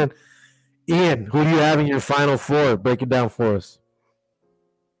Cronin. Ian, who do you have in your Final Four? Break it down for us.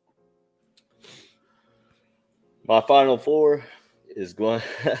 My Final Four is going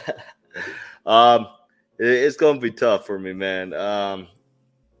it's going to be tough for me, man.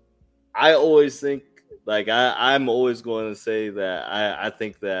 I always think, like, I'm always going to say that I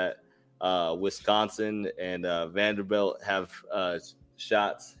think that Wisconsin and Vanderbilt have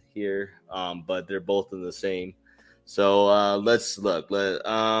shots here, but they're both in the same. So let's look. Let's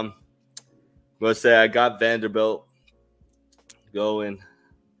say I got Vanderbilt going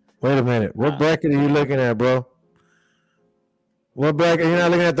Wait a minute. What bracket are you looking at, bro? What bracket? You're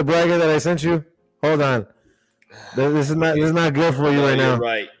not looking at the bracket that I sent you? Hold on. This is not good for you right now.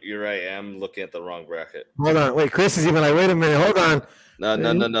 You're right. I'm looking at the wrong bracket. Hold on. Wait, Chris is even like, wait a minute. Hold on.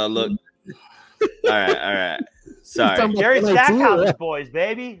 No. Look. All right. Sorry. Jerry Stackhouse's boys,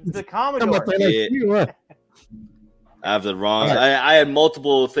 baby. The Commodore. Yeah. I have the wrong. I had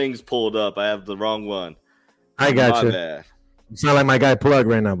multiple things pulled up. I have the wrong one. I got you. Bad. It's not like my guy Plug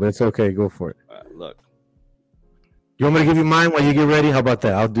right now, but it's okay. Go for it. Look. You want me to give you mine while you get ready? How about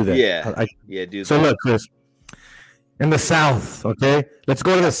that? I'll do that. Yeah, do so that. Look, Chris. In the South, okay? Let's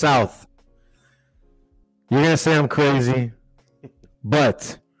go to the South. You're going to say I'm crazy,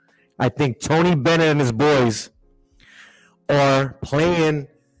 but I think Tony Bennett and his boys are playing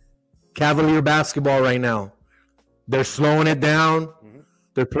Cavalier basketball right now. They're slowing it down. Mm-hmm.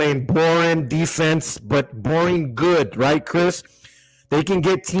 They're playing boring defense, but boring good, right, Chris? They can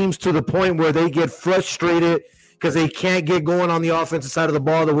get teams to the point where they get frustrated because they can't get going on the offensive side of the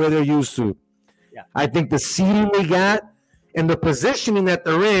ball the way they're used to. Yeah. I think the seeding they got and the positioning that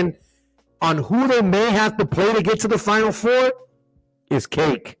they're in on who they may have to play to get to the Final Four is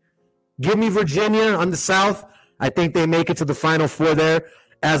cake. Give me Virginia on the South. I think they make it to the Final Four there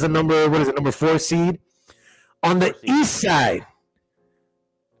as a number 4 seed. On the East side,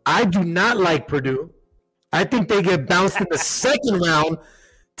 I do not like Purdue. I think they get bounced in the second round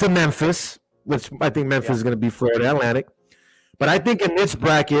to Memphis, which I think Memphis is going to be Florida Atlantic. But I think in this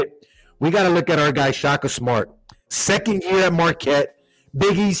bracket, we got to look at our guy Shaka Smart. Second year at Marquette,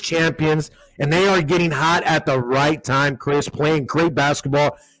 Big East champions, and they are getting hot at the right time, Chris, playing great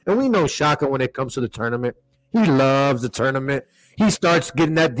basketball. And we know Shaka when it comes to the tournament. He loves the tournament. He starts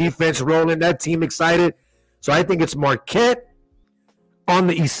getting that defense rolling, that team excited. So I think it's Marquette on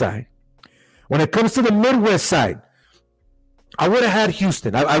the East side. When it comes to the Midwest side, I would have had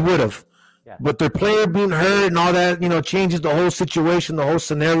Houston. I would have. Yeah. But their player being hurt and all that, changes the whole situation, the whole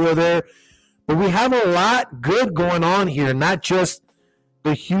scenario there. But we have a lot good going on here, not just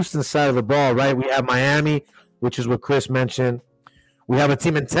the Houston side of the ball, right? We have Miami, which is what Chris mentioned. We have a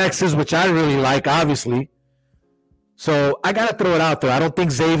team in Texas, which I really like, obviously. So I got to throw it out there. I don't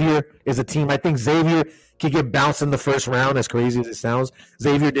think Xavier is a team. I think Xavier could get bounced in the first round, as crazy as it sounds.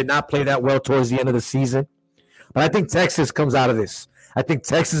 Xavier did not play that well towards the end of the season. But I think Texas comes out of this. I think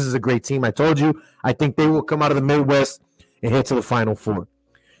Texas is a great team. I told you, I think they will come out of the Midwest and head to the Final Four.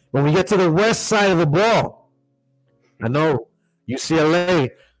 When we get to the west side of the ball, I know UCLA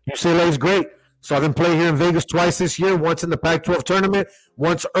is great. Saw them play here in Vegas twice this year, once in the Pac-12 tournament,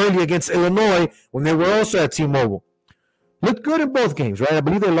 once early against Illinois when they were also at T-Mobile. Looked good in both games, right? I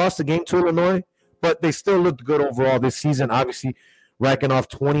believe they lost the game to Illinois, but they still looked good overall this season, obviously racking off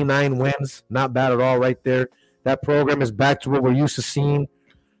 29 wins. Not bad at all right there. That program is back to what we're used to seeing.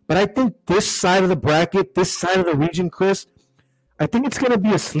 But I think this side of the bracket, this side of the region, Chris, I think it's going to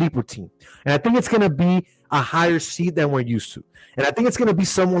be a sleeper team. And I think it's going to be a higher seed than we're used to. And I think it's going to be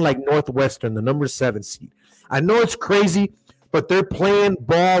someone like Northwestern, the number 7 seed. I know it's crazy, but they're playing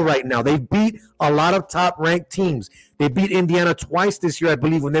ball right now. They beat a lot of top-ranked teams. They beat Indiana twice this year, I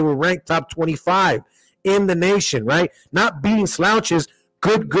believe, when they were ranked top 25 in the nation, right? Not beating slouches,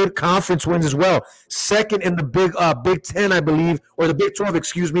 good conference wins as well. Second in the Big 10, I believe, or the Big 12,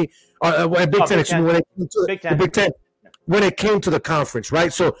 excuse me. Big 10, excuse me, when it came to the Big 10. When it came to the conference,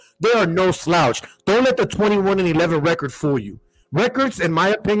 right? So they are no slouch. Don't let the 21-11 record fool you. Records, in my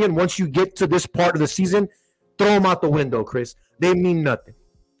opinion, once you get to this part of the season, throw them out the window, Chris. They mean nothing.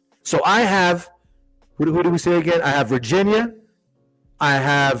 So I have, who do we say again? I have Virginia. I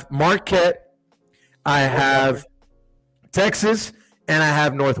have Marquette. I have Texas. And I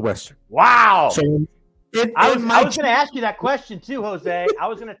have Northwestern. Wow. So I was going to ask you that question too, Jose. I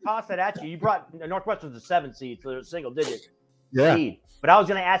was going to toss that at you. You brought Northwestern's a 7 seed, so they're a single-digit seed. But I was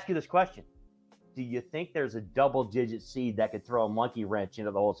going to ask you this question. Do you think there's a double-digit seed that could throw a monkey wrench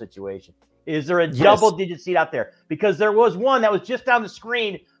into the whole situation? Is there a double-digit seed out there? Because there was one that was just down the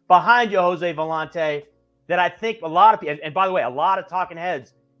screen behind you, Jose Vellante, that I think a lot of people, and by the way, a lot of talking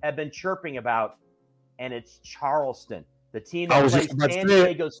heads have been chirping about, and it's Charleston. The team that plays San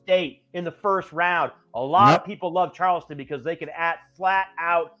Diego State in the first round. A lot of people love Charleston because they can flat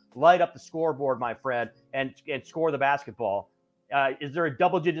out light up the scoreboard, my friend, and score the basketball. Is there a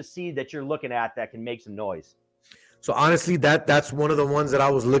double-digit seed that you're looking at that can make some noise? So honestly, that's one of the ones that I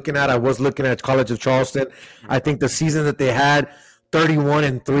was looking at. I was looking at College of Charleston. I think the season that they had,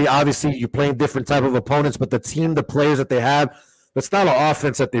 31-3. Obviously, you're playing different type of opponents, but the players that they have, the style of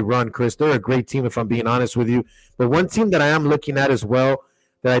offense that they run, Chris, they're a great team if I'm being honest with you. But one team that I am looking at as well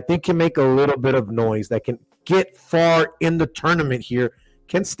that I think can make a little bit of noise, that can get far in the tournament here,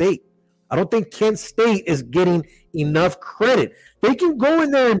 Kent State. I don't think Kent State is getting enough credit. They can go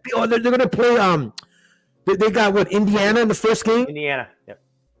in there and they're going to play. They got what, Indiana in the first game. Indiana. Yep.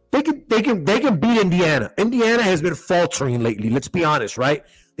 They can beat Indiana. Indiana has been faltering lately. Let's be honest, right?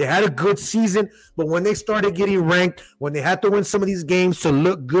 They had a good season, but when they started getting ranked, when they had to win some of these games to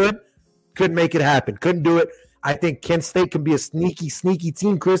look good, couldn't make it happen. Couldn't do it. I think Kent State can be a sneaky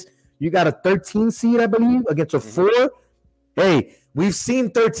team, Chris. You got a 13 seed, I believe, against a 4. Hey, we've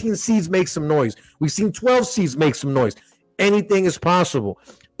seen 13 seeds make some noise. We've seen 12 seeds make some noise. Anything is possible.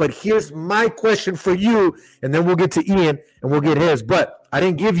 But here's my question for you, and then we'll get to Ian, and we'll get his. But I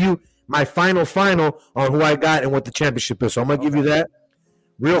didn't give you my final on who I got and what the championship is. So I'm going to give you that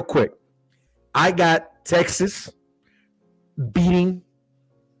real quick. I got Texas beating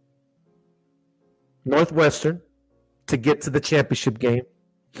Northwestern to get to the championship game.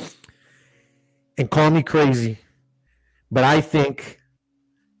 And call me crazy, but I think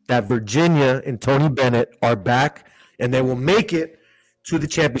that Virginia and Tony Bennett are back, and they will make it to the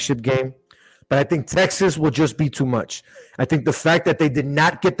championship game. But I think Texas will just be too much. I think the fact that they did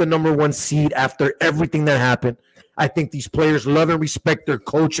not get the number 1 seed after everything that happened, I think these players love and respect their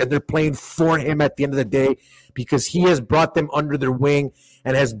coach, and they're playing for him at the end of the day because he has brought them under their wing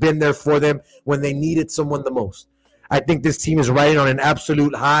and has been there for them when they needed someone the most. I think this team is riding on an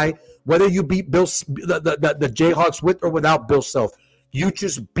absolute high. Whether you beat the Jayhawks with or without Bill Self, you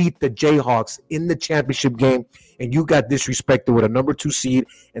just beat the Jayhawks in the championship game, and you got disrespected with a number 2 seed,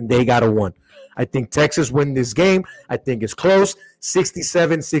 and they got a 1. I think Texas win this game. I think it's close.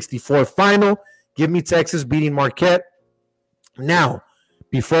 67-64 final. Give me Texas beating Marquette. Now,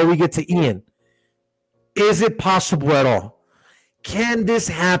 before we get to Ian, is it possible at all? Can this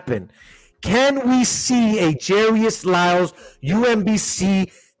happen? Can we see a Jarius Lyles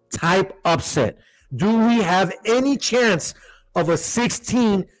UMBC type upset? Do we have any chance of a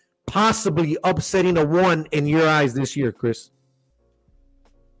 16 possibly upsetting a 1 in your eyes this year, Chris?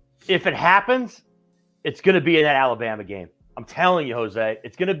 If it happens, it's going to be in that Alabama game. I'm telling you, Jose,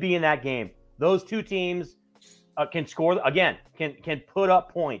 it's going to be in that game. Those two teams can score again, can put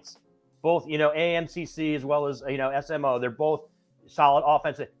up points. Both, AMCC as well as, SMO. They're both solid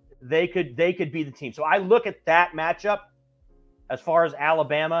offensive. They could be the team. So I look at that matchup as far as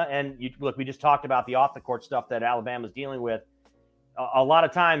Alabama, and we just talked about the off-the-court stuff that Alabama's dealing with. A lot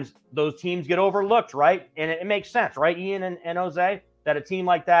of times those teams get overlooked, right? And it makes sense, right, Ian and Jose, that a team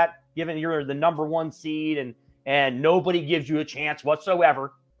like that, given you're the number 1 seed and nobody gives you a chance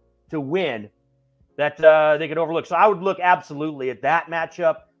whatsoever to win, that they could overlook. So I would look absolutely at that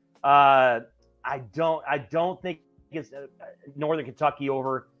matchup. I don't think it's Northern Kentucky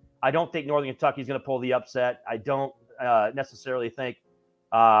over. I don't think Northern Kentucky is going to pull the upset. I don't necessarily think,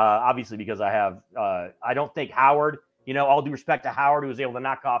 obviously, because I don't think Howard, all due respect to Howard, who was able to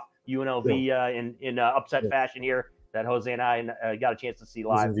knock off UNLV in upset fashion here that Jose and I got a chance to see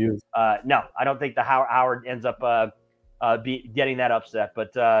live. No, I don't think the Howard ends up getting that upset.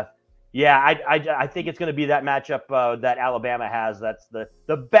 But I think it's going to be that matchup that Alabama has. That's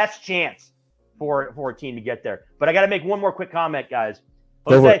the best chance for a team to get there. But I got to make one more quick comment, guys.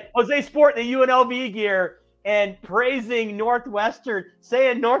 Jose sporting the UNLV gear and praising Northwestern,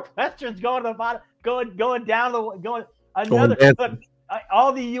 saying Northwestern's going to the bottom, going down going another. Look,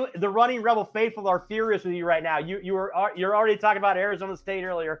 all the running Rebel faithful are furious with you right now. You're already talking about Arizona State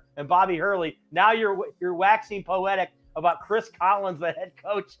earlier and Bobby Hurley. Now you're waxing poetic about Chris Collins, the head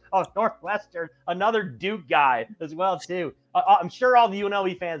coach of Northwestern, another Duke guy as well too. I'm sure all the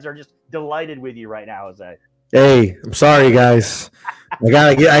UNLV fans are just delighted with you right now, Jose. Hey, I'm sorry, guys. I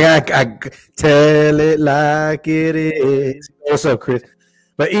gotta tell it like it is. What's up, Chris?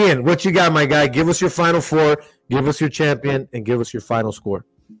 But Ian, what you got, my guy? Give us your Final Four, give us your champion, and give us your final score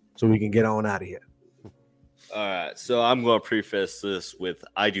so we can get on out of here. All right, so I'm going to preface this with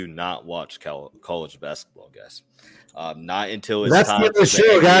I do not watch college basketball, guys. Not until it's time. That's the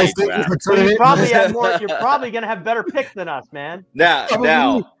show, guys. You're probably going to have better picks than us, man. Now,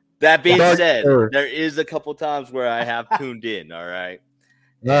 that being said, there is a couple times where I have tuned in. All right.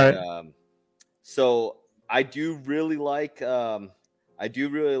 So I do really like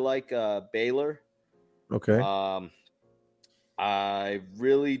Baylor. Okay. I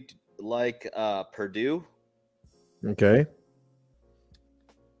really like Purdue. Okay.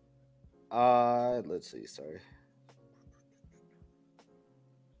 Let's see. Sorry.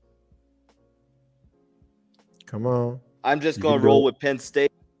 Come on. I'm just going to roll with Penn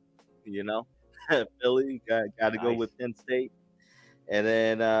State. Philly got to go with Penn State. And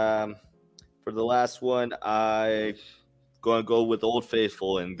then for the last one, I'm going to go with Old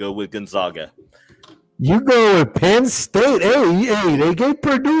Faithful and go with Gonzaga. You go with Penn State. Hey, they gave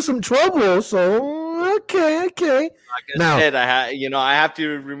Purdue some trouble. So okay. Like I said, I have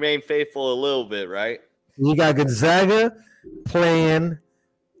to remain faithful a little bit, right? You got Gonzaga playing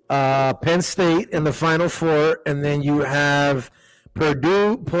Penn State in the Final Four, and then you have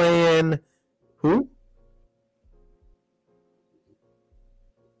Purdue playing who?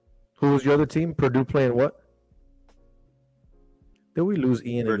 Who was your other team? Purdue playing what? Did we lose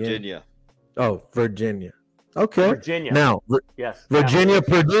Ian Virginia. Again? Oh, Virginia. Okay. Virginia. Now, yes. Virginia,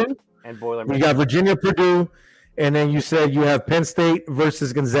 Purdue. And Boilermaker. You got Virginia, Purdue, and then you said you have Penn State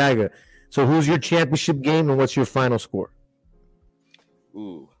versus Gonzaga. So who's your championship game and what's your final score?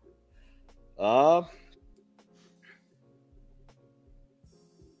 Ooh. We're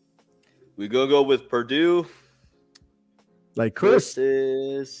going to go with Purdue. Like Chris.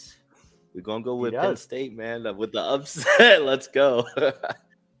 We're going to go with Penn State, man. With the upset. Let's go.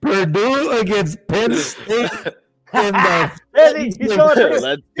 Purdue against Penn State. Let's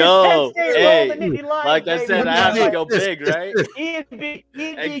go. Hey, like I said, I have to go big, right?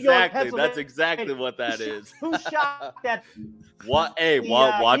 Exactly. That's exactly what that is. Who shot that? What? Hey,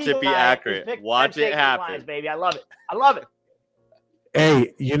 watch it be accurate. Watch it happen, baby. I love it.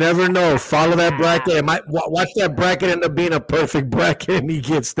 Hey, you never know. Follow that bracket. It might watch that bracket end up being a perfect bracket, and he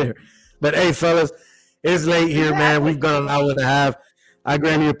gets there. But hey, fellas, it's late here, man. We've gone an hour and a half. I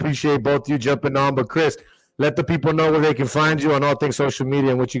greatly appreciate both of you jumping on. But Chris, let the people know where they can find you on all things social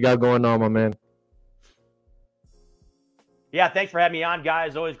media and what you got going on, my man. Yeah, thanks for having me on,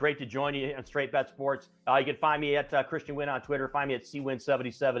 guys. Always great to join you on Straight Bet Sports. You can find me at Christian Winn on Twitter. Find me at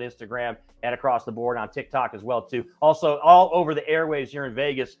CWin77 Instagram and across the board on TikTok as well, too. Also, all over the airwaves here in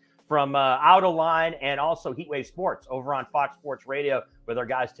Vegas from Out of Line and also Heatwave Sports over on Fox Sports Radio with our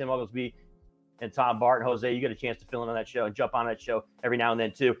guys Tim Oglesby and Tom Barton. Jose, you get a chance to fill in on that show and jump on that show every now and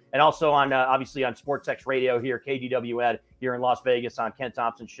then, too. And also on, obviously, on SportsX Radio here, KDWN here in Las Vegas on Ken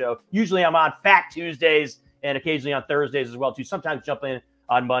Thompson's show. Usually I'm on Fat Tuesdays and occasionally on Thursdays as well, too. Sometimes jump in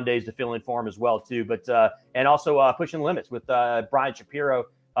on Mondays to fill in for him as well, too. But and also Pushing the Limits with Brian Shapiro.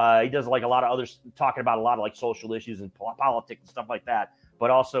 He does like a lot of others, talking about a lot of like social issues and politics and stuff like that, but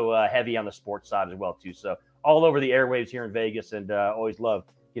also heavy on the sports side as well, too. So all over the airwaves here in Vegas, and always love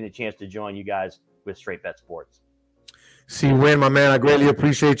getting a chance to join you guys with Straight Bet Sports. See, Winn, my man, I greatly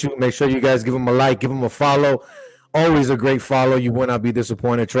appreciate you. Make sure you guys give him a like, give him a follow. Always a great follow. You will not be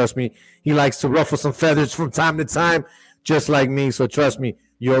disappointed. Trust me. He likes to ruffle some feathers from time to time, just like me. So trust me,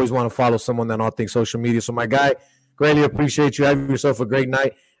 you always want to follow someone on all things social media. So my guy, greatly appreciate you. Have yourself a great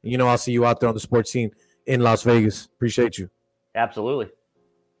night. And, I'll see you out there on the sports scene in Las Vegas. Appreciate you. Absolutely.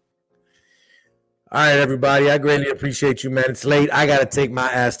 All right, everybody. I greatly appreciate you, man. It's late. I got to take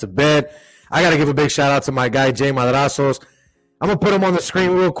my ass to bed. I got to give a big shout out to my guy, Jay Madrazos. I'm going to put him on the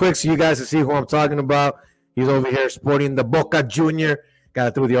screen real quick so you guys can see who I'm talking about. He's over here sporting the Boca Junior. Got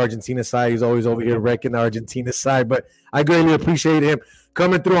it through the Argentina side. He's always over here wrecking the Argentina side. But I greatly appreciate him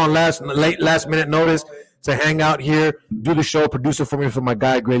coming through on last minute notice to hang out here, do the show, produce it for me for my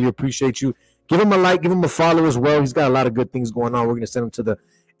guy. I greatly appreciate you. Give him a like, give him a follow as well. He's got a lot of good things going on. We're going to send him to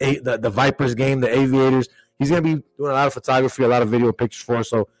the Vipers game, the Aviators. He's going to be doing a lot of photography, a lot of video pictures for us.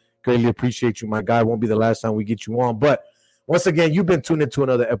 So greatly appreciate you, my guy. Won't be the last time we get you on. But once again, you've been tuned into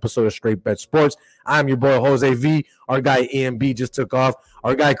another episode of Straight Bet Sports. I'm your boy, Jose V. Our guy, Ian B, just took off.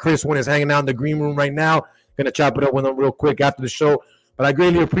 Our guy, Chris Winn, is hanging out in the green room right now. Going to chop it up with him real quick after the show. But I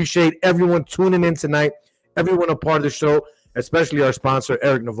greatly appreciate everyone tuning in tonight, everyone a part of the show, especially our sponsor,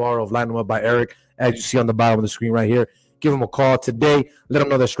 Eric Navarro of Line 'em Up by Eric, as you see on the bottom of the screen right here. Give him a call today. Let him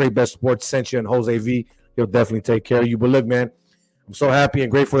know that Straight Bet Sports sent you, and Jose V, he'll definitely take care of you. But look, man, I'm so happy and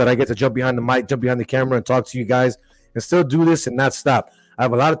grateful that I get to jump behind the mic, jump behind the camera, and talk to you guys and still do this and not stop. I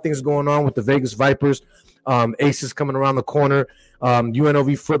have a lot of things going on with the Vegas Vipers. Aces coming around the corner.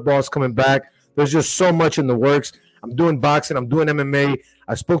 UNLV football is coming back. There's just so much in the works. I'm doing boxing. I'm doing MMA.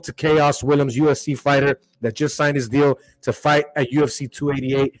 I spoke to Chaos Williams, UFC fighter, that just signed his deal to fight at UFC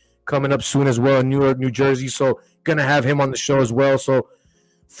 288 coming up soon as well in Newark, New Jersey. So going to have him on the show as well. So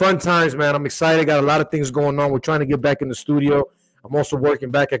fun times, man. I'm excited. Got a lot of things going on. We're trying to get back in the studio. I'm also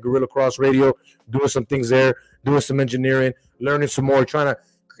working back at Gorilla Cross Radio, doing some things there, doing some engineering, learning some more, trying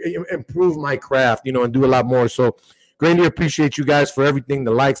to improve my craft, and do a lot more. So greatly appreciate you guys for everything,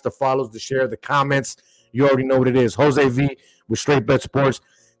 the likes, the follows, the share, the comments. You already know what it is. Jose V with Straight Bet Sports.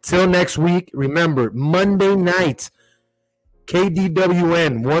 Till next week, remember, Monday night,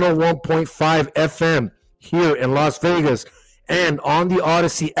 KDWN 101.5 FM here in Las Vegas and on the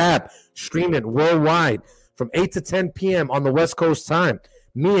Odyssey app, stream it worldwide from 8 to 10 p.m. on the West Coast time.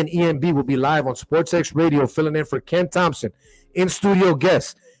 Me and EMB will be live on SportsX Radio, filling in for Ken Thompson, in-studio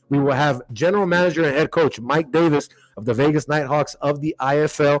guests. We will have general manager and head coach Mike Davis of the Vegas Nighthawks of the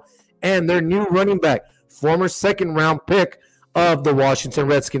IFL and their new running back, former second-round pick of the Washington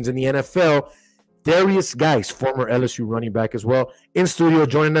Redskins in the NFL, Darius Geis, former LSU running back as well, in studio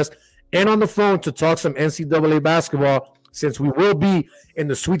joining us and on the phone to talk some NCAA basketball, since we will be in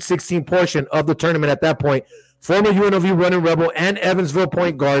the Sweet 16 portion of the tournament at that point. Former UNLV running rebel and Evansville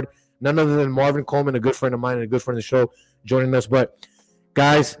point guard, none other than Marvin Coleman, a good friend of mine and a good friend of the show, joining us. But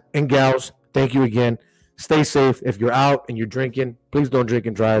guys and gals, thank you again. Stay safe. If you're out and you're drinking, please don't drink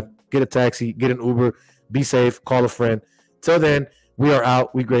and drive. Get a taxi, get an Uber, be safe, call a friend. Till then, we are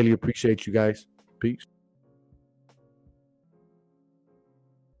out. We greatly appreciate you guys. Peace.